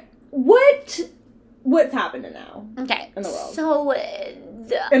 what's happening now? Okay. In the world. So,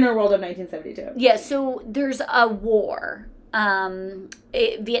 in our world of 1972. Yeah, so there's a war.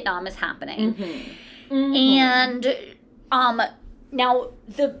 Vietnam is happening. And now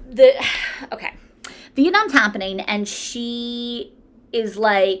okay. Vietnam's happening, and she is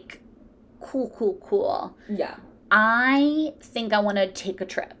like, cool. Yeah. I think I want to take a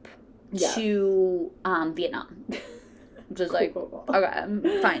trip to Vietnam. Just like,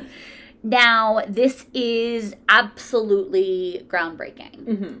 okay, fine. Now, this is absolutely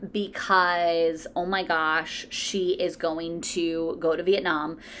groundbreaking because, oh my gosh, she is going to go to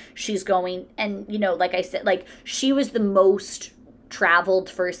Vietnam. She's going, and, you know, like I said, like, she was the most traveled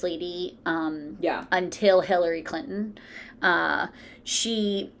first lady until Hillary Clinton.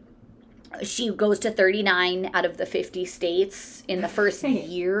 She goes to 39 out of the 50 states in the first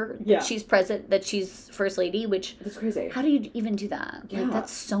year that she's first lady, which... That's crazy. How do you even do that? Yeah. Like,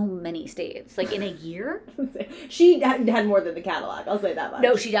 that's so many states. Like, in a year? She had more than the Cadillac, I'll say that much.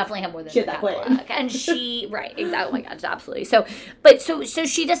 No, she definitely had more than the Cadillac. And she... Right, exactly. Oh my God, absolutely. So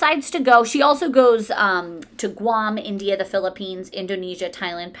she decides to go. She also goes to Guam, India, the Philippines, Indonesia,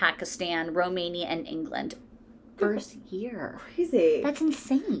 Thailand, Pakistan, Romania, and England. First year. Crazy. That's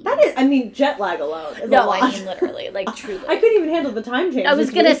insane. That is, I mean, jet lag alone is a lot. I mean, literally, like, truly. I couldn't even handle the time change. I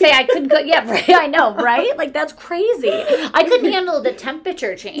was going to say, I couldn't go, yeah, right, I know, right? Like, that's crazy. I couldn't handle the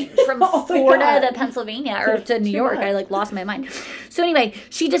temperature change from Florida to Pennsylvania, or to New York. I, like, lost my mind. So anyway,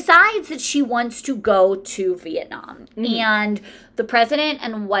 she decides that she wants to go to Vietnam. And the president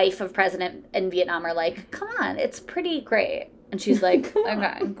and wife of president in Vietnam are like, come on, it's pretty great. And she's like,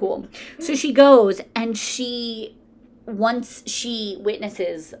 okay, cool. So she goes, and once she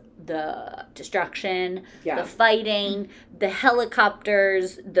witnesses the destruction, the fighting, the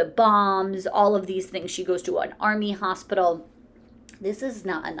helicopters, the bombs, all of these things, she goes to an army hospital. This is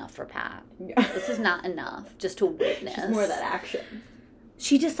not enough for Pat. This is not enough just to witness. Just more of that action.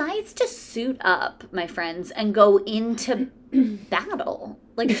 She decides to suit up, my friends, and go into battle.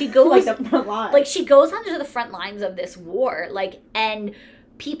 Like, she goes like the front line. Like, she goes onto the front lines of this war. Like, and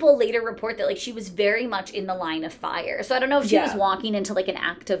people later report that, like, she was very much in the line of fire. So I don't know if she was walking into, like, an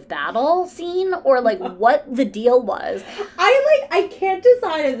active battle scene or, like, what the deal was. I can't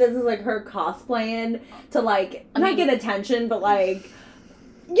decide if this is, like, her cosplaying to, like, not get attention, but, like,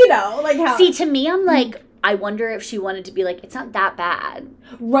 you know, like how... See, to me, I'm like... I wonder if she wanted to be like, it's not that bad.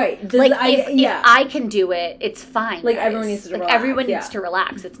 Right. Like, if I can do it, it's fine. Like, guys. Everyone needs to relax. Like, everyone needs to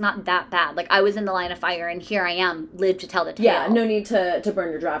relax. It's not that bad. Like, I was in the line of fire, and here I am, live to tell the tale. Yeah, no need to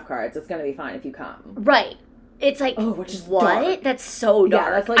burn your draft cards. It's going to be fine if you come. Right. It's like, which is what? Dark. That's so dark. Yeah,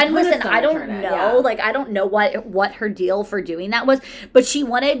 that's like, and listen, I don't know. Yeah. Like, I don't know what her deal for doing that was, but she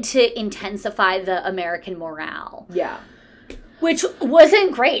wanted to intensify the American morale. Yeah. Which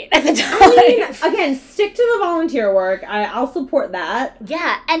wasn't great at the time. I mean, again, stick to the volunteer work. I'll support that.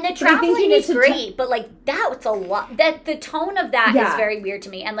 Yeah, and the traveling is great, but, like, that's a lot. That the tone of that is very weird to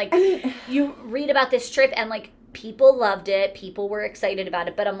me. And, like, you read about this trip, and, like, people loved it. People were excited about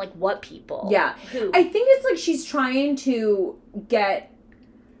it. But I'm like, what people? Yeah. Who? I think it's, like, she's trying to get...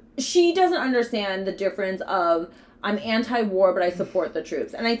 She doesn't understand the difference of... I'm anti-war, but I support the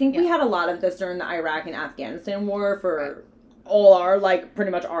troops. And I think we had a lot of this during the Iraq and Afghanistan war for... all our, like,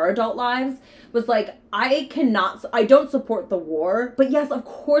 pretty much our adult lives, was like, I don't support the war, but yes, of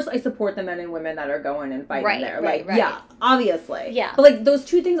course I support the men and women that are going and fighting there. Like, yeah, obviously. Yeah. But, like, those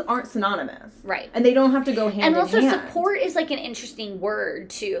two things aren't synonymous. Right. And they don't have to go hand in hand. And also, support is, like, an interesting word,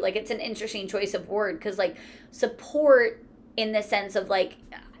 too. Like, it's an interesting choice of word, because, like, support in the sense of, like...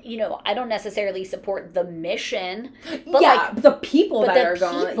 You know, I don't necessarily support the mission, but like the people that are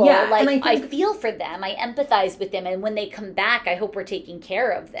going. Yeah, like I feel for them, I empathize with them, and when they come back, I hope we're taking care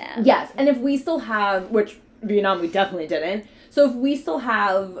of them. Yes, and if we still have, which Vietnam we definitely didn't. So if we still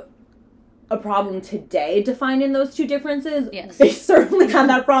have a problem today defining those two differences, they certainly had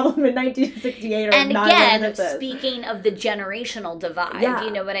that problem in 1968 or and again, speaking of the generational divide,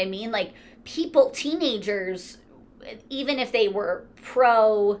 you know what I mean? Like teenagers. Even if they were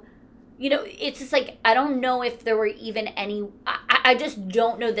pro, you know, it's just like, I don't know if there were even any, I just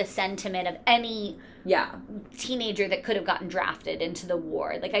don't know the sentiment of any teenager that could have gotten drafted into the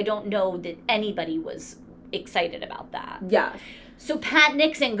war. Like, I don't know that anybody was excited about that. Yeah. So Pat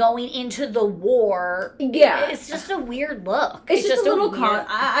Nixon going into the war, it's just a weird look. It's just a little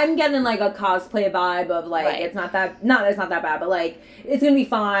I'm getting like a cosplay vibe of like it's not that bad, but like it's gonna be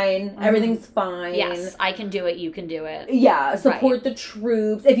fine. Mm-hmm. Everything's fine. Yes, I can do it. You can do it. Yeah, support the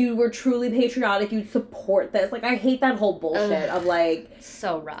troops. If you were truly patriotic, you'd support this. Like I hate that whole bullshit of like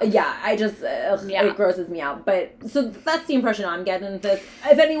so rough. Yeah, I just it grosses me out. But so that's the impression I'm getting. This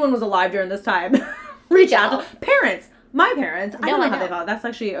if anyone was alive during this time, reach out to parents. My parents, I don't know how they felt. That's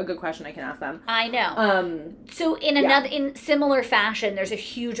actually a good question. I can ask them. I know. So in similar fashion, there's a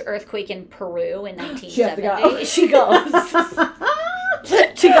huge earthquake in Peru in 1970. She goes.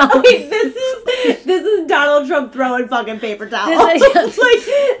 She goes. Wait, this is Donald Trump throwing fucking paper towels. Like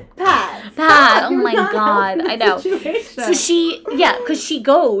Pat, oh my God, I know. Situation. So because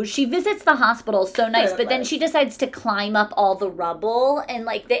she visits the hospital, so nice, but then she decides to climb up all the rubble and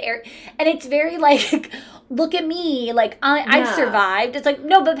like the air, and it's very like, look at me, like I've survived. It's like,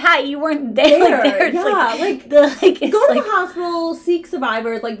 no, but Pat, you weren't there. It's like go to the hospital, seek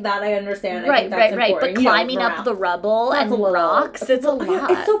survivors, like that I understand. I think that's important. But climbing up the rubble and rocks, it's a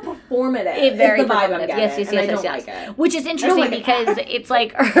lot. It's so performative. It's very performative. Yes. Like which is interesting because it's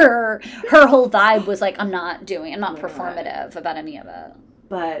like her whole vibe was like, I'm not performative about any of it.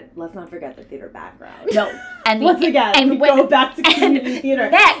 But let's not forget the theater background. No, and once again, we go back to community theater.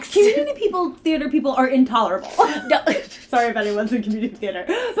 Next, theater people are intolerable. No, sorry if anyone's in community theater,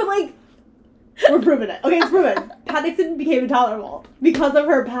 but like, we're proving it. Okay, it's proven. Pat Nixon became intolerable because of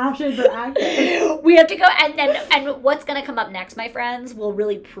her passion for acting. We have to go, and what's gonna come up next, my friends, will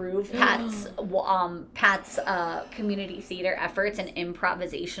really prove Pat's community theater efforts and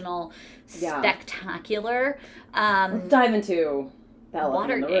improvisational spectacular. Let's dive into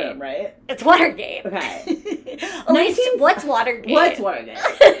Watergate. In the room, right? It's Watergate. Okay. What's Watergate? What's Watergate?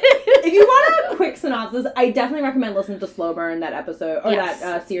 If you want a quick synopsis, I definitely recommend listening to Slow Burn, that episode, or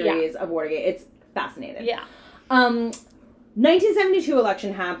that series of Watergate. It's fascinating. Yeah. 1972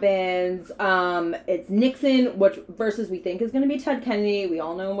 election happens. It's Nixon, versus we think is going to be Ted Kennedy. We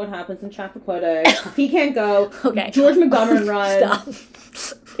all know what happens in Chappaquiddick. He can't go. Okay. George McGovern runs. Stop.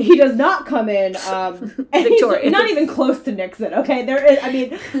 He does not come in, and Victorious. He's not even close to Nixon, okay? There is,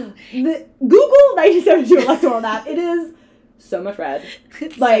 Google 1972 electoral map. It is so much red.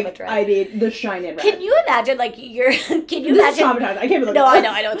 It's like, so much red. I mean, the shine in red. Can you imagine, like, This is traumatized. I can't believe No, I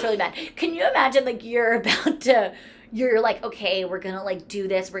know, it's really bad. Can you imagine, like, you're like, okay, we're gonna like do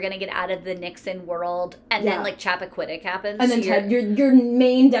this. We're gonna get out of the Nixon world, and then like Chappaquiddick happens, and then Ted, your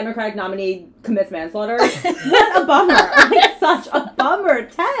main Democratic nominee commits manslaughter. What a bummer! Like, such a bummer,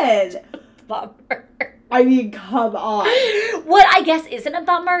 Ted. Bummer. I mean, come on. What I guess isn't a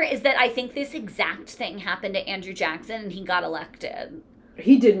bummer is that I think this exact thing happened to Andrew Jackson, and he got elected.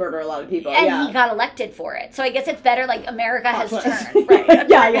 He did murder a lot of people, and he got elected for it. So I guess it's better, like, America has turned. Right?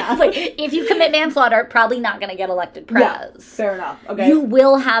 Yeah. Like, if you commit manslaughter, probably not going to get elected prez. Yeah, fair enough. Okay. You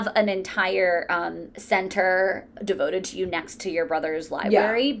will have an entire center devoted to you next to your brother's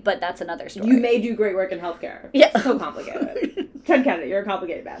library, but that's another story. You may do great work in healthcare. Yeah. So complicated. Ted Kennedy, you're a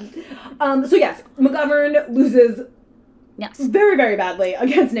complicated man. So yes, McGovern loses very, very badly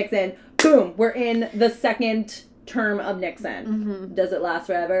against Nixon. Boom, we're in the second term of Nixon. Mm-hmm. Does it last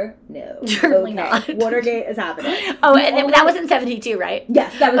forever? No. Certainly not. Watergate is happening. Oh, and that was in 72, right?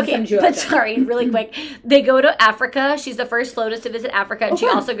 Yes, that was in 72. But sorry, really quick. They go to Africa. She's the first FLOTUS to visit Africa, and she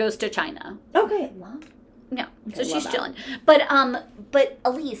also goes to China. Okay. Yeah, so she's chilling. But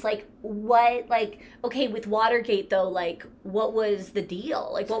Elise, like, what, like, okay, with Watergate, though, like, what was the deal?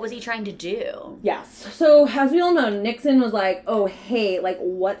 Like, what was he trying to do? Yes. So, as we all know, Nixon was like, oh, hey, like,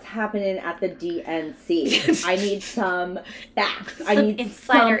 what's happening at the DNC? I need some facts. I need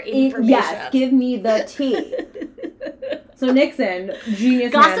insider information. Yes, give me the tea. So Nixon,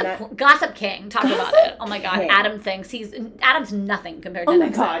 genius man. Gossip king, talk about it. Oh my God, king. Adam's nothing compared to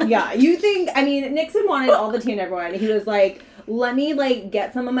Nixon. Oh my God, yeah. You think, I mean, Nixon wanted all the tea and everyone. He was like, let me, like,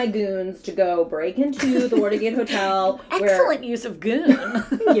 get some of my goons to go break into the Watergate Hotel. Excellent use of goon.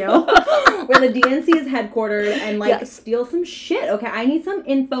 You know, where the DNC is headquartered, and, like, steal some shit. Okay, I need some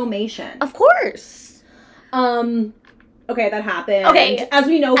information. Of course. Okay, that happened. Okay. As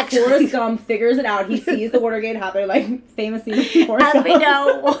we know, Forrest Gump figures it out. He sees the Watergate happen, like, famous scene of Forrest Gump. As we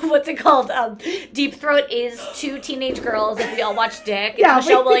know, what's it called? Deep Throat is two teenage girls. If we all watch Dick, it's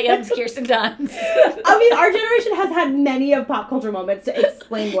Michelle Williams, Kirsten Dunst. I mean, our generation has had many of pop culture moments to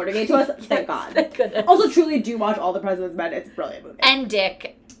explain Watergate to us. Thank God. Thank goodness. Also, truly do watch All the President's Men. It's a brilliant movie. And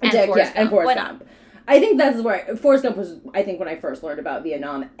Dick. And Forrest Gump. And Forrest Gump. I think that's where Forrest Gump was, I think, when I first learned about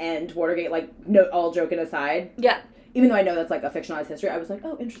Vietnam and Watergate, like, no, all joking aside. Yeah. Even though I know that's, like, a fictionalized history, I was like,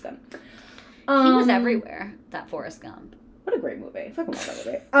 oh, interesting. He was everywhere, that Forrest Gump. What a great movie. I fucking love that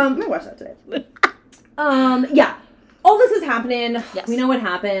movie. I'm gonna watch that today. Yeah. All this is happening. Yes. We know what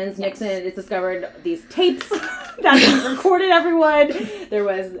happens. Nixon has discovered these tapes that he recorded everyone. There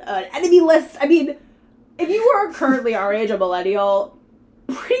was an enemy list. I mean, if you were currently our age, a millennial,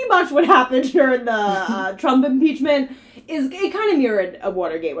 pretty much what happened during the Trump impeachment it kind of mirrored a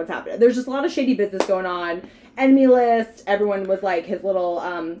Watergate, what's happening. There's just a lot of shady business going on. Enemy list. Everyone was like his little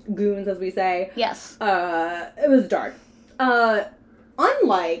goons, as we say. Yes. It was dark.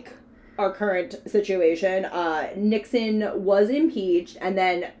 Unlike our current situation, Nixon was impeached and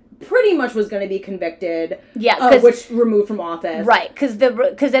then pretty much was going to be convicted. Yeah, which removed from office. Right, because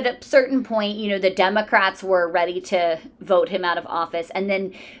at a certain point, the Democrats were ready to vote him out of office, and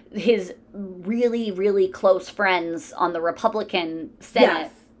then his really, really close friends on the Republican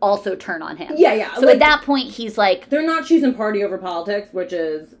Senate also turn on him. Yeah. So at that point, he's like... They're not choosing party over politics, which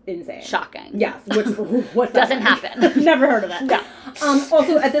is insane. Shocking. Yes, which what doesn't happen. Never heard of it. No.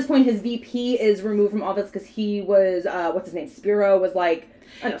 Also, at this point, his VP is removed from office because he was, what's his name? Spiro was like...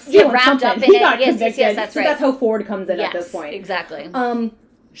 I don't know, wrapped something. up in He it. got Yes, convicted. that's so right. That's how Ford comes in at this point. Exactly.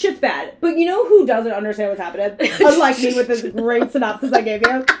 Shit's bad. But you know who doesn't understand what's happening? Unlike me with this great synopsis I gave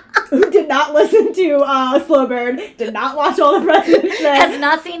you. Who did not listen to Slow Burn, did not watch all the President's Men. Has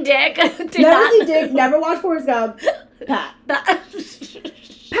not seen Dick. Never seen Dick, never watched Forrest Gump. Pat.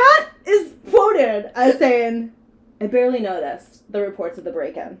 Pat is quoted as saying, I barely noticed the reports of the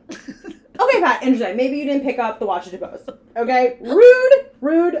break-in. Okay, Pat, interesting. Maybe you didn't pick up the Washington Post. Okay?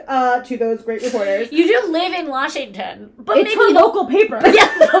 Rude to those great reporters. You do live in Washington. But it's maybe her local paper.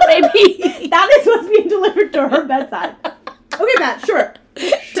 Yeah, but maybe. That is what's being delivered to her bedside. Okay, Pat, sure.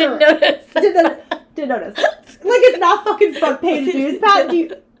 Didn't notice. Didn't notice. Like, it's not fucking front page news, Pat.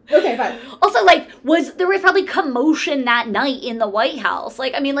 Okay, fine. Also, there was probably commotion that night in the White House.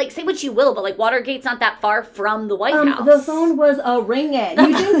 Say what you will, but, Watergate's not that far from the White House. The phone was ringing.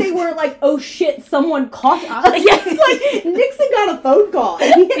 You think they were like, oh shit, someone caught us? Yes. Like, Nixon got a phone call,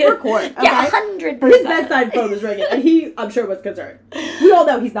 and he hit record, okay? Yeah, 100%. His bedside phone was ringing, and he, I'm sure, was concerned. We all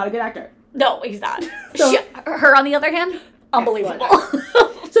know he's not a good actor. No, he's not. So, her, on the other hand, unbelievable.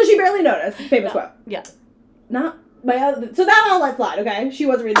 So she barely noticed. Famous quote. Yeah. Not my other. So that I'll let slide. Okay, she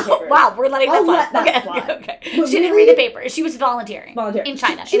wasn't reading the paper. Wow, we're letting that slide. Let that slide. Okay. She didn't read the paper. She was volunteering. In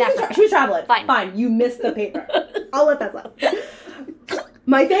China, in Africa. She was traveling. Fine. You missed the paper. I'll let that slide.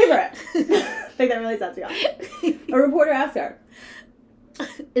 My favorite thing that really sets me off. A reporter asked her,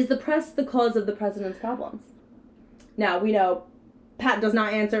 "Is the press the cause of the president's problems?" Now we know Pat does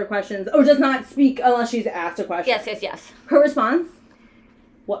not answer questions or does not speak unless she's asked a question. Yes. Her response: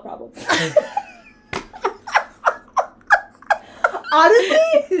 "What problems?"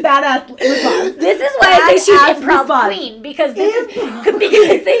 Honestly, badass response. This is why I say she's improv queen, because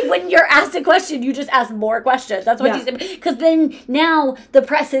when you're asked a question, you just ask more questions. That's what she's doing. Because then now the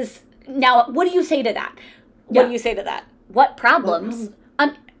press is what do you say to that? What do you say to that? What problems?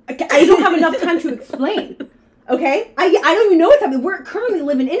 I don't have enough time to explain. Okay? I don't even know what's happening. We're currently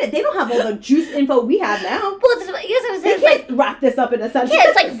living in it. They don't have all the juice info we have now. Well, they can't wrap this up in a sentence. Yeah,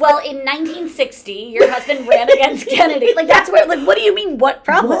 it's like, well, in 1960, your husband ran against Kennedy. Like, that's where, what do you mean, what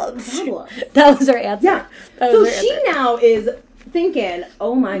problems? What problems? That was her answer. Yeah. So she now is thinking,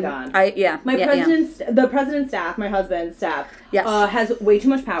 oh my God. The president's staff, my husband's staff, has way too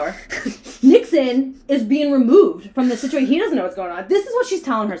much power. Nixon is being removed from the situation. He doesn't know what's going on. This is what she's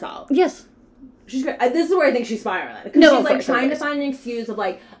telling herself. Yes. She's great. This is where I think she's spiraling. Because she's trying to find an excuse of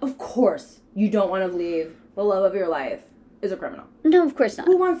of course you don't want to believe the love of your life is a criminal. No, of course not.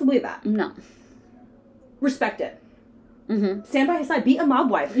 Who wants to believe that? No. Respect it. Mm-hmm. Stand by his side. Be a mob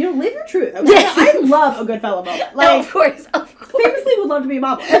wife. Live your truth. Okay? I love a good fellow moment. No, of course. Famously would love to be a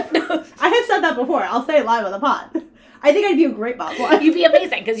mob wife. No. I have said that before. I'll say it live on the pod. I think I'd be a great mob wife. You'd be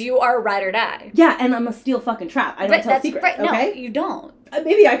amazing because you are a ride or die. Yeah, and I'm a steel fucking trap. I don't tell secrets. Right. Okay? No, you don't.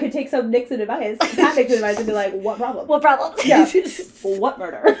 Maybe I could take some Nixon advice, Pat Nixon advice, and be like, what problem? What problem? Yeah. What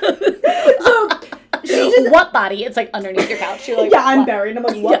murder? So, what body? It's underneath your couch. You're like, I'm buried. I'm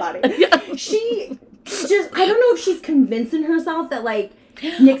like, what body? She just, I don't know if she's convincing herself that,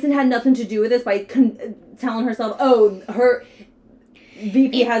 Nixon had nothing to do with this by telling herself, her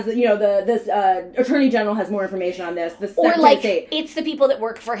VP has, this attorney general has more information on this. The Secretary of State. It's the people that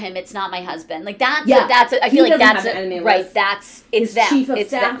work for him. It's not my husband. I feel like that's right. It's them. Chief of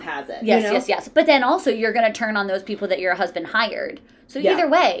staff has it. Yes. But then also you're going to turn on those people that your husband hired. So either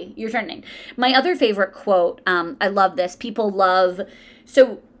way, you're turning. My other favorite quote. I love this. People love.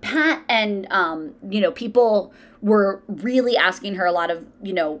 So Pat and people were really asking her a lot of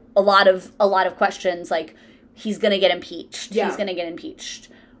questions like. He's going to get impeached. Yeah. He's going to get impeached.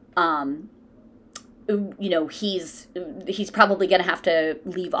 He's probably going to have to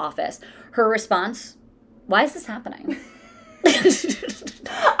leave office. Her response, why is this happening?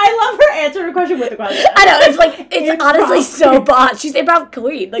 I love her answering a question with a question. I know. It's honestly so bad. She's improv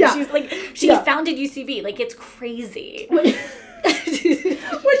queen. She founded UCB. It's crazy. When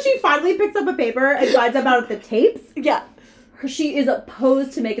she finally picks up a paper and finds out about the tapes. Yeah. she is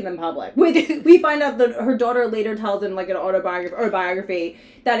opposed to making them public. We find out that her daughter later tells in like an autobiography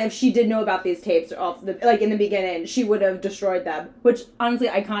that if she did know about these tapes in the beginning, she would have destroyed them. Which honestly,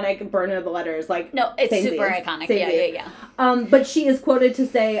 iconic, burning of the letters. Like no, it's super iconic. Yeah. But she is quoted to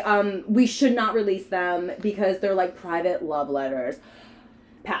say, "We should not release them because they're like private love letters."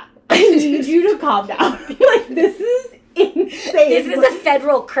 Pat, I need you to calm down. Like this is insane. This is a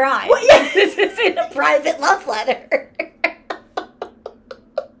federal crime. Well, yeah. This isn't a private love letter.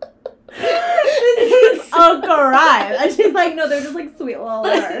 This is a crime. And she's like, no, they're just like sweet little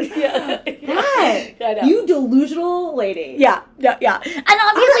letters. Yeah. Dad, you delusional lady. Yeah. And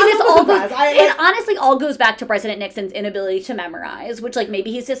obviously it honestly all goes back to President Nixon's inability to memorize, which like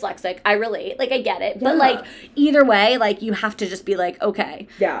maybe he's dyslexic. I relate. Like I get it. Yeah. But like either way, like you have to just be like, okay.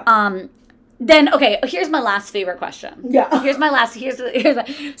 Yeah. Then okay, here's my last favorite question. Yeah. Here's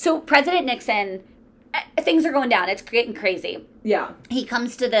so President Nixon, things are going down. It's getting crazy. Yeah. He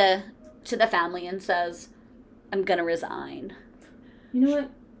comes to the family and says, "I'm gonna resign." You know what?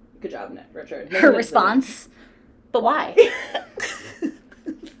 Good job, Richard. Her response, "But why?"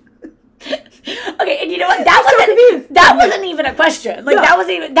 Okay, and you know what? That wasn't even a question. Like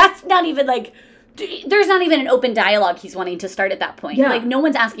that's not even like. There's not even an open dialogue he's wanting to start at that point. Yeah. Like, no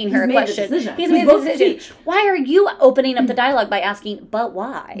one's asking her a question. He's made the decision. Why are you opening up the dialogue by asking, but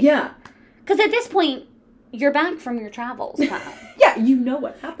why? Yeah. Because at this point, you're back from your travels, Pat. Yeah, you know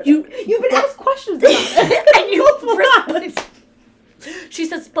what's happening. You've been asked questions about it. And you responded. She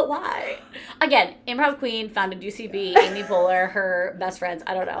says, but why? Again, improv queen, founded UCB, Amy Poehler, her best friends.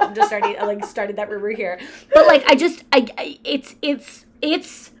 I don't know. I'm just started that rumor here. But, like,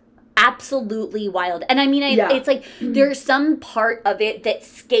 it's absolutely wild. And I mean, it's like there's some part of it that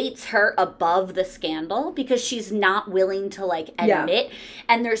skates her above the scandal because she's not willing to like admit.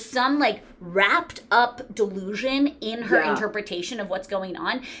 And there's some like wrapped up delusion in her interpretation of what's going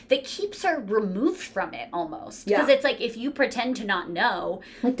on that keeps her removed from it almost. Because it's like if you pretend to not know,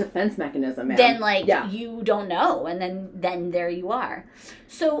 like defense mechanism, man. Then like you don't know, and then there you are.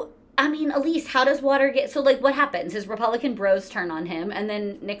 So I mean, Elise, how does Watergate... So, like, what happens? His Republican bros turn on him, and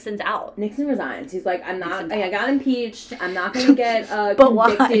then Nixon's out. Nixon resigns. He's like, I got impeached. I'm not going to get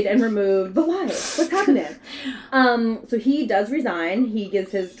convicted and removed. But why? What's happening? So he does resign. He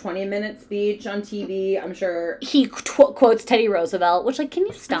gives his 20-minute speech on TV. I'm sure... He quotes Teddy Roosevelt, which, like, can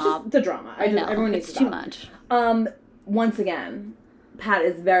you stop? It's the drama. I know. Everyone needs to stop. It's too much. Once again, Pat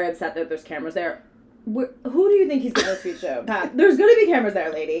is very upset that there's cameras there. Who do you think he's giving a speech to, Pat? There's going to be cameras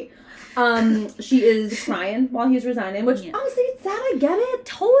there, lady. She is crying while he's resigning, which honestly, it's sad. I get it.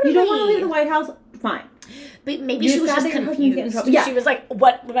 Totally. You don't want to leave the White House. Fine. But maybe she was just confused. Yeah. She was like,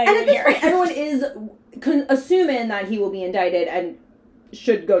 what am I doing here? Point, everyone is assuming that he will be indicted and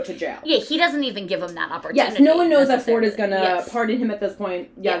should go to jail. Yeah, he doesn't even give him that opportunity. Yes, no one knows that Ford is going to pardon him at this point.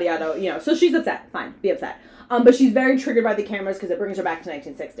 Yada, yada. You know, so she's upset. Fine. Be upset. But she's very triggered by the cameras because it brings her back to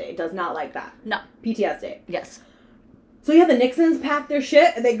 1960. It does not like that. No. PTSD. Yes. So the Nixons pack their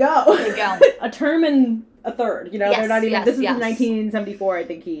shit and they go. A term and a third. You know, they're not even. This is in 1974. I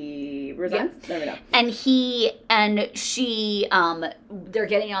think he resigns. There we go. And he and she, they're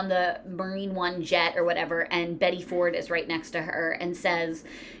getting on the Marine One jet or whatever, and Betty Ford is right next to her and says,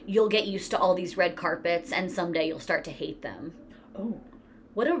 "You'll get used to all these red carpets, and someday you'll start to hate them." Oh.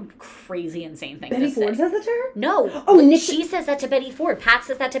 What a crazy, insane thing Betty to say. Ford says that to her? No. Oh, Nixon. She says that to Betty Ford. Pat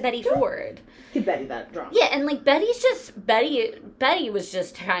says that to Betty Ford. Give Betty that drama. Yeah, and like Betty was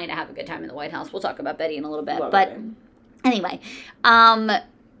just trying to have a good time in the White House. We'll talk about Betty in a little bit. But anyway,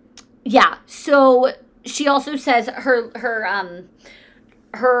 yeah. So she also says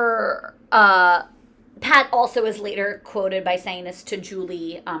Pat also is later quoted by saying this to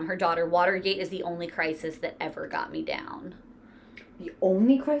Julie, her daughter, "Watergate is the only crisis that ever got me down." The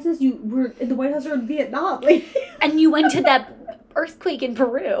only crisis? You were in the White House or in Vietnam. Like. And you went to that earthquake in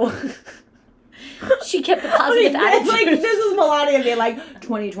Peru. She kept a positive attitude. Like, this is Melania being like,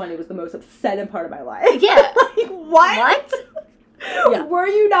 2020 was the most upsetting part of my life. Yeah. Like, what? Yeah. Were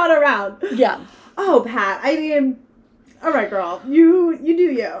you not around? Yeah. Oh, Pat, I mean... All right, girl. You do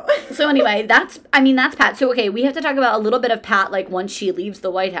you. So anyway, that's Pat. So, okay, we have to talk about a little bit of Pat, like, once she leaves the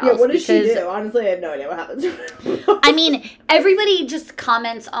White House. Yeah, what does she do? Honestly, I have no idea what happens. I mean, everybody just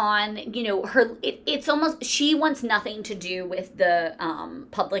comments on, you know, her, it's almost, she wants nothing to do with the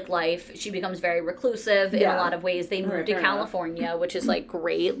public life. She becomes very reclusive in a lot of ways. They move to California, which is, like,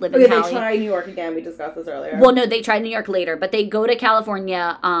 great. Live in Cali. They try New York again. We discussed this earlier. Well, no, they tried New York later, but they go to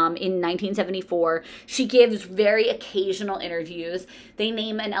California in 1974. She gives very occasional interviews. They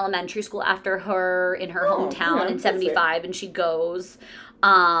name an elementary school after her in her hometown in 75, and she goes.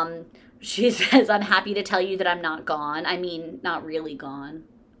 She says, "I'm happy to tell you that I'm not gone. I mean, not really gone."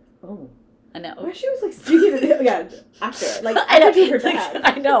 Oh. I know. Well, she was like speaking to yeah, after. Like, I know. Her dad.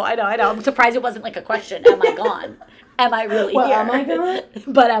 I know. I'm surprised it wasn't like a question. Am I gone? Am I really here? Am I gone?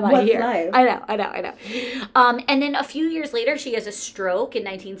 But am I here? Life? I know. And then a few years later, she has a stroke in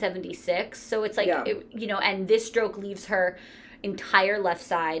 1976. So it's like, and this stroke leaves her entire left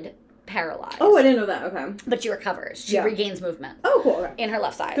side paralyzed. Oh, I didn't know that. Okay. But she recovers. She regains movement. Oh, cool. Okay. In her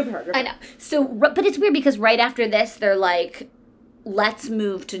left side. Good for her. I know. So, but it's weird because right after this, they're like, let's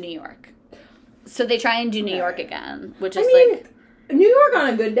move to New York. So they try and do New York again, which is New York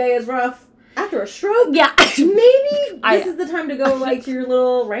on a good day is rough. After a stroke, yeah, maybe this is the time to go like to your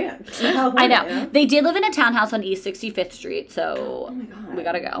little ranch in California. I know. You know. They did live in a townhouse on East 65th Street, so we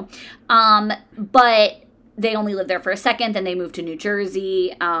gotta go. But they only lived there for a second. Then they moved to New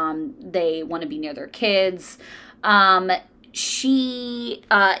Jersey. They want to be near their kids. She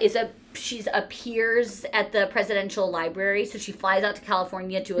appears at the presidential library, so she flies out to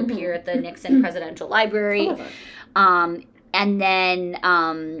California to appear at the Nixon presidential library.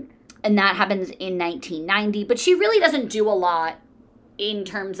 And that happens in 1990. But she really doesn't do a lot in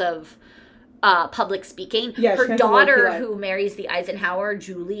terms of public speaking. Yeah, her daughter, who marries the Eisenhower,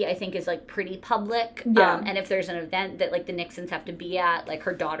 Julie, I think is like pretty public. Yeah. And if there's an event that like the Nixons have to be at, like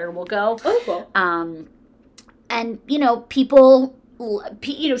her daughter will go. Oh, cool. And people,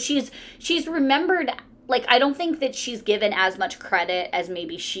 she's remembered. Like, I don't think that she's given as much credit as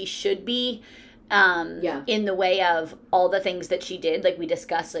maybe she should be. In the way of all the things that she did, like we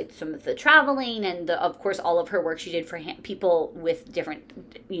discussed, like some of the traveling and of course all of her work she did for people with different,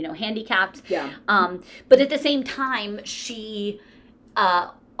 handicaps. Yeah. But at the same time, she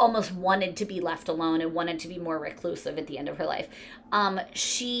almost wanted to be left alone and wanted to be more reclusive at the end of her life.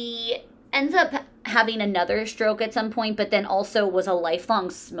 She ends up having another stroke at some point, but then also was a lifelong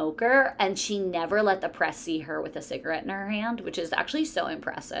smoker, and she never let the press see her with a cigarette in her hand, which is actually so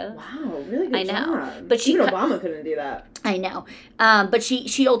impressive. Wow, really good job. I know. But even Obama couldn't do that. I know. But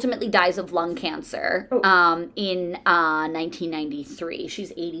she ultimately dies of lung cancer in 1993.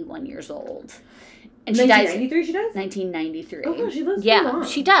 She's 81 years old. And she dies. 1993 she does? 1993. Oh, she lives so long.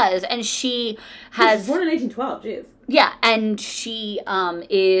 She does. And she has... She was born in 1912, jeez. Yeah, and she dies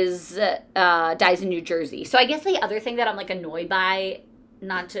in New Jersey. So I guess the other thing that I'm, like, annoyed by,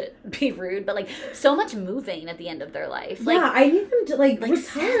 not to be rude, but, like, so much moving at the end of their life. Like, yeah, I need them to, like retire,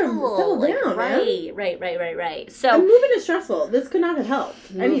 settle down, man. Right. So... And moving is stressful. This could not have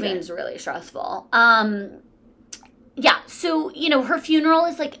helped. Moving's really stressful. Yeah, so, her funeral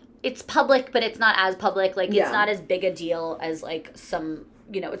is, like... It's public, but it's not as public. Like, it's not as big a deal as, like, some,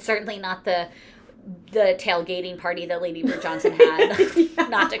 it's certainly not the tailgating party that Lady Bird Johnson had.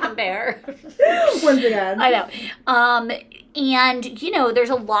 Not to compare. Once again. I know. And, there's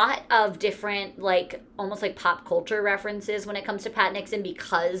a lot of different, like, almost like pop culture references when it comes to Pat Nixon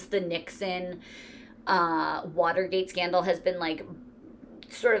because the Nixon Watergate scandal has been, like,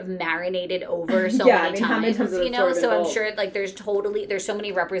 sort of marinated over so many times, so I'm sure like there's so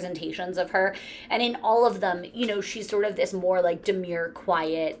many representations of her, and in all of them, she's sort of this more like demure,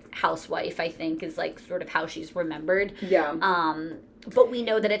 quiet housewife, I think is like sort of how she's remembered. But we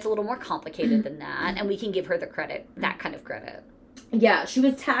know that it's a little more complicated than that, and we can give her that kind of credit. Yeah, she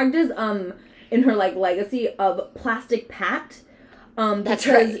was tagged as in her like legacy of Plastic Pat.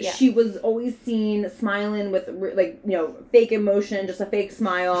 Because she was always seen smiling with, like, fake emotion, just a fake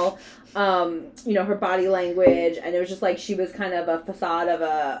smile, her body language, and it was just like she was kind of a facade of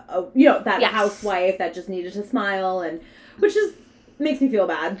that housewife that just needed to smile, and which just makes me feel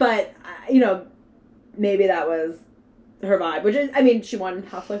bad, but, maybe that was her vibe, which is, she won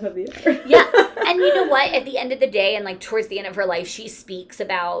Housewife of the Year. Yeah, and you know what, at the end of the day, and, like, towards the end of her life, she speaks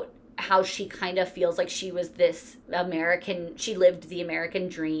about how she kind of feels like she was this she lived the American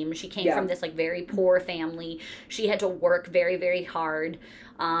dream. She came from this like very poor family. She had to work very, very hard.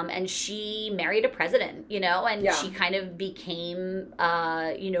 And she married a president, and she kind of became,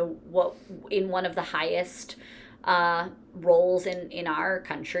 what in one of the highest roles in our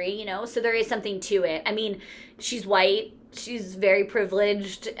country, so there is something to it. I mean, she's white. She's very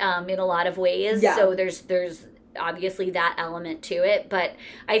privileged in a lot of ways. Yeah. So there's obviously that element to it, but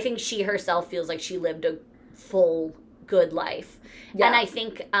I think she herself feels like she lived a full good life. And I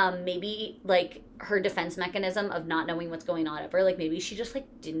think maybe like her defense mechanism of not knowing what's going on ever, like maybe she just like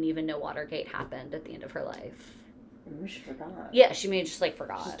didn't even know Watergate happened at the end of her life. Maybe she forgot. Yeah, she may have just like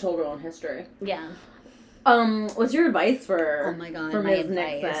forgot. She told her own history. Yeah. What's your advice for? Oh my god, for my Ms.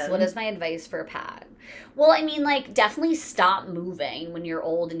 advice. Nixon? What is my advice for Pat? Well, I mean, like, definitely stop moving when you're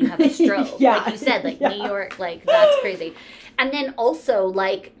old and you have a stroke. Yeah. Like you said, like New York, like that's crazy. And then also,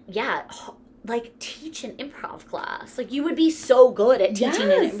 like, like teach an improv class. Like you would be so good at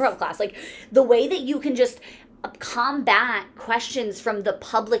teaching an improv class. Like the way that you can just combat questions from the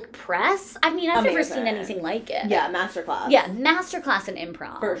public press. I mean, I've never seen anything like it. Yeah, masterclass. Yeah, masterclass in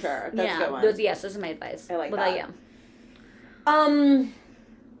improv. For sure. That's a good one. Those is my advice. I like what that. What about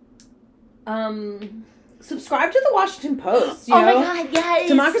you? Subscribe to the Washington Post. You know? my god, yes.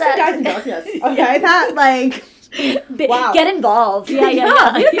 Democracy dies in darkness. Okay, that like wow. Get involved. Yeah.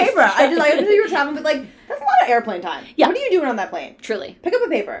 Read a paper. I know you were traveling, but like that's a lot of airplane time. Yeah. What are you doing on that plane? Truly. Pick up a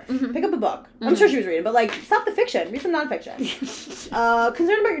paper. Mm-hmm. Pick up a book. Mm-hmm. I'm sure she was reading, but like stop the fiction. Read some nonfiction.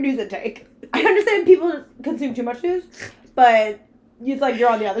 Concerned about your news intake. I understand people consume too much news, but it's like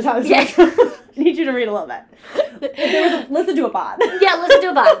you're on the other side of the spectrum. I need you to read a little bit. Listen to a pod. Yeah, listen to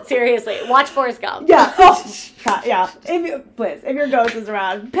a pod. Seriously. Watch Forrest Gump. Yeah. Yeah. If your ghost is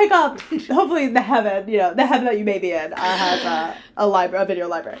around, pick up, hopefully the heaven that you may be in has a video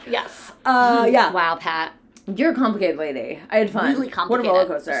library. Yes. Yeah. Wow, Pat. You're a complicated lady. I had fun. Really complicated. What a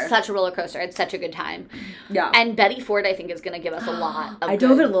roller coaster. Such a roller coaster. I had such a good time. Yeah. And Betty Ford, I think, is going to give us a lot of I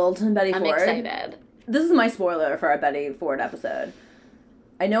dove it a little to Betty Ford. I'm excited. This is my spoiler for our Betty Ford episode.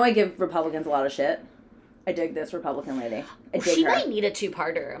 I know I give Republicans a lot of shit. I dig this Republican lady. She might need a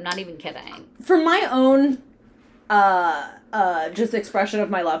two-parter. I'm not even kidding. For my own, just expression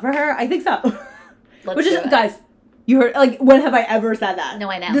of my love for her, I think so. Which is, guys, you heard, like, when have I ever said that? No,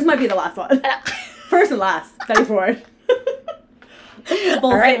 I know. This might be the last one. First and last, Betty Ford.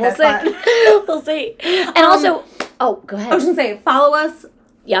 All right, we'll see. We'll see. And also, go ahead. I was going to say, follow us.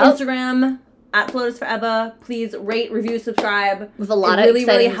 Instagram. At Flotus Forever. Please rate, review, subscribe. With a lot of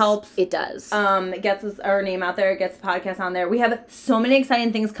really helps. It does. It gets us our name out there. It gets the podcast on there. We have so many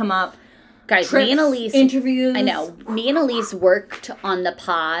exciting things come up. Guys, trips, me and Elise interviews. I know. Me and Elise worked on the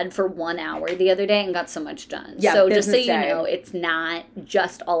pod for 1 hour the other day and got so much done. Yeah, so just so you know, it's not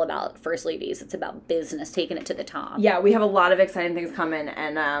just all about First Ladies. It's about business, taking it to the top. Yeah, we have a lot of exciting things coming,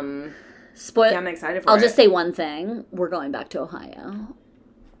 and I'm excited for it. I'll just say one thing. We're going back to Ohio.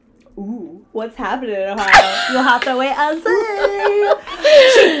 Ooh, what's happening in Ohio? You'll have to wait and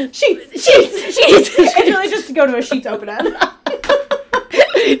see. Sheets. I really just go to a Sheets open-end.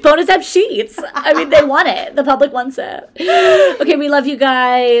 Bonus up Sheets. I mean, they want it. The public wants it. Okay, we love you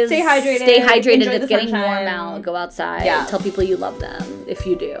guys. Stay hydrated. It's getting warm out. Go outside. Yeah. Tell people you love them if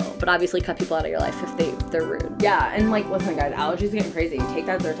you do. But obviously cut people out of your life if they're rude. Yeah, and like, listen, guys, allergies are getting crazy. Take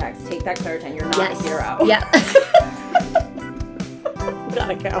that Zyrtex. Take that Claritin. You're not a hero. Yeah.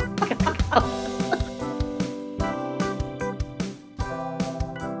 Gotta go.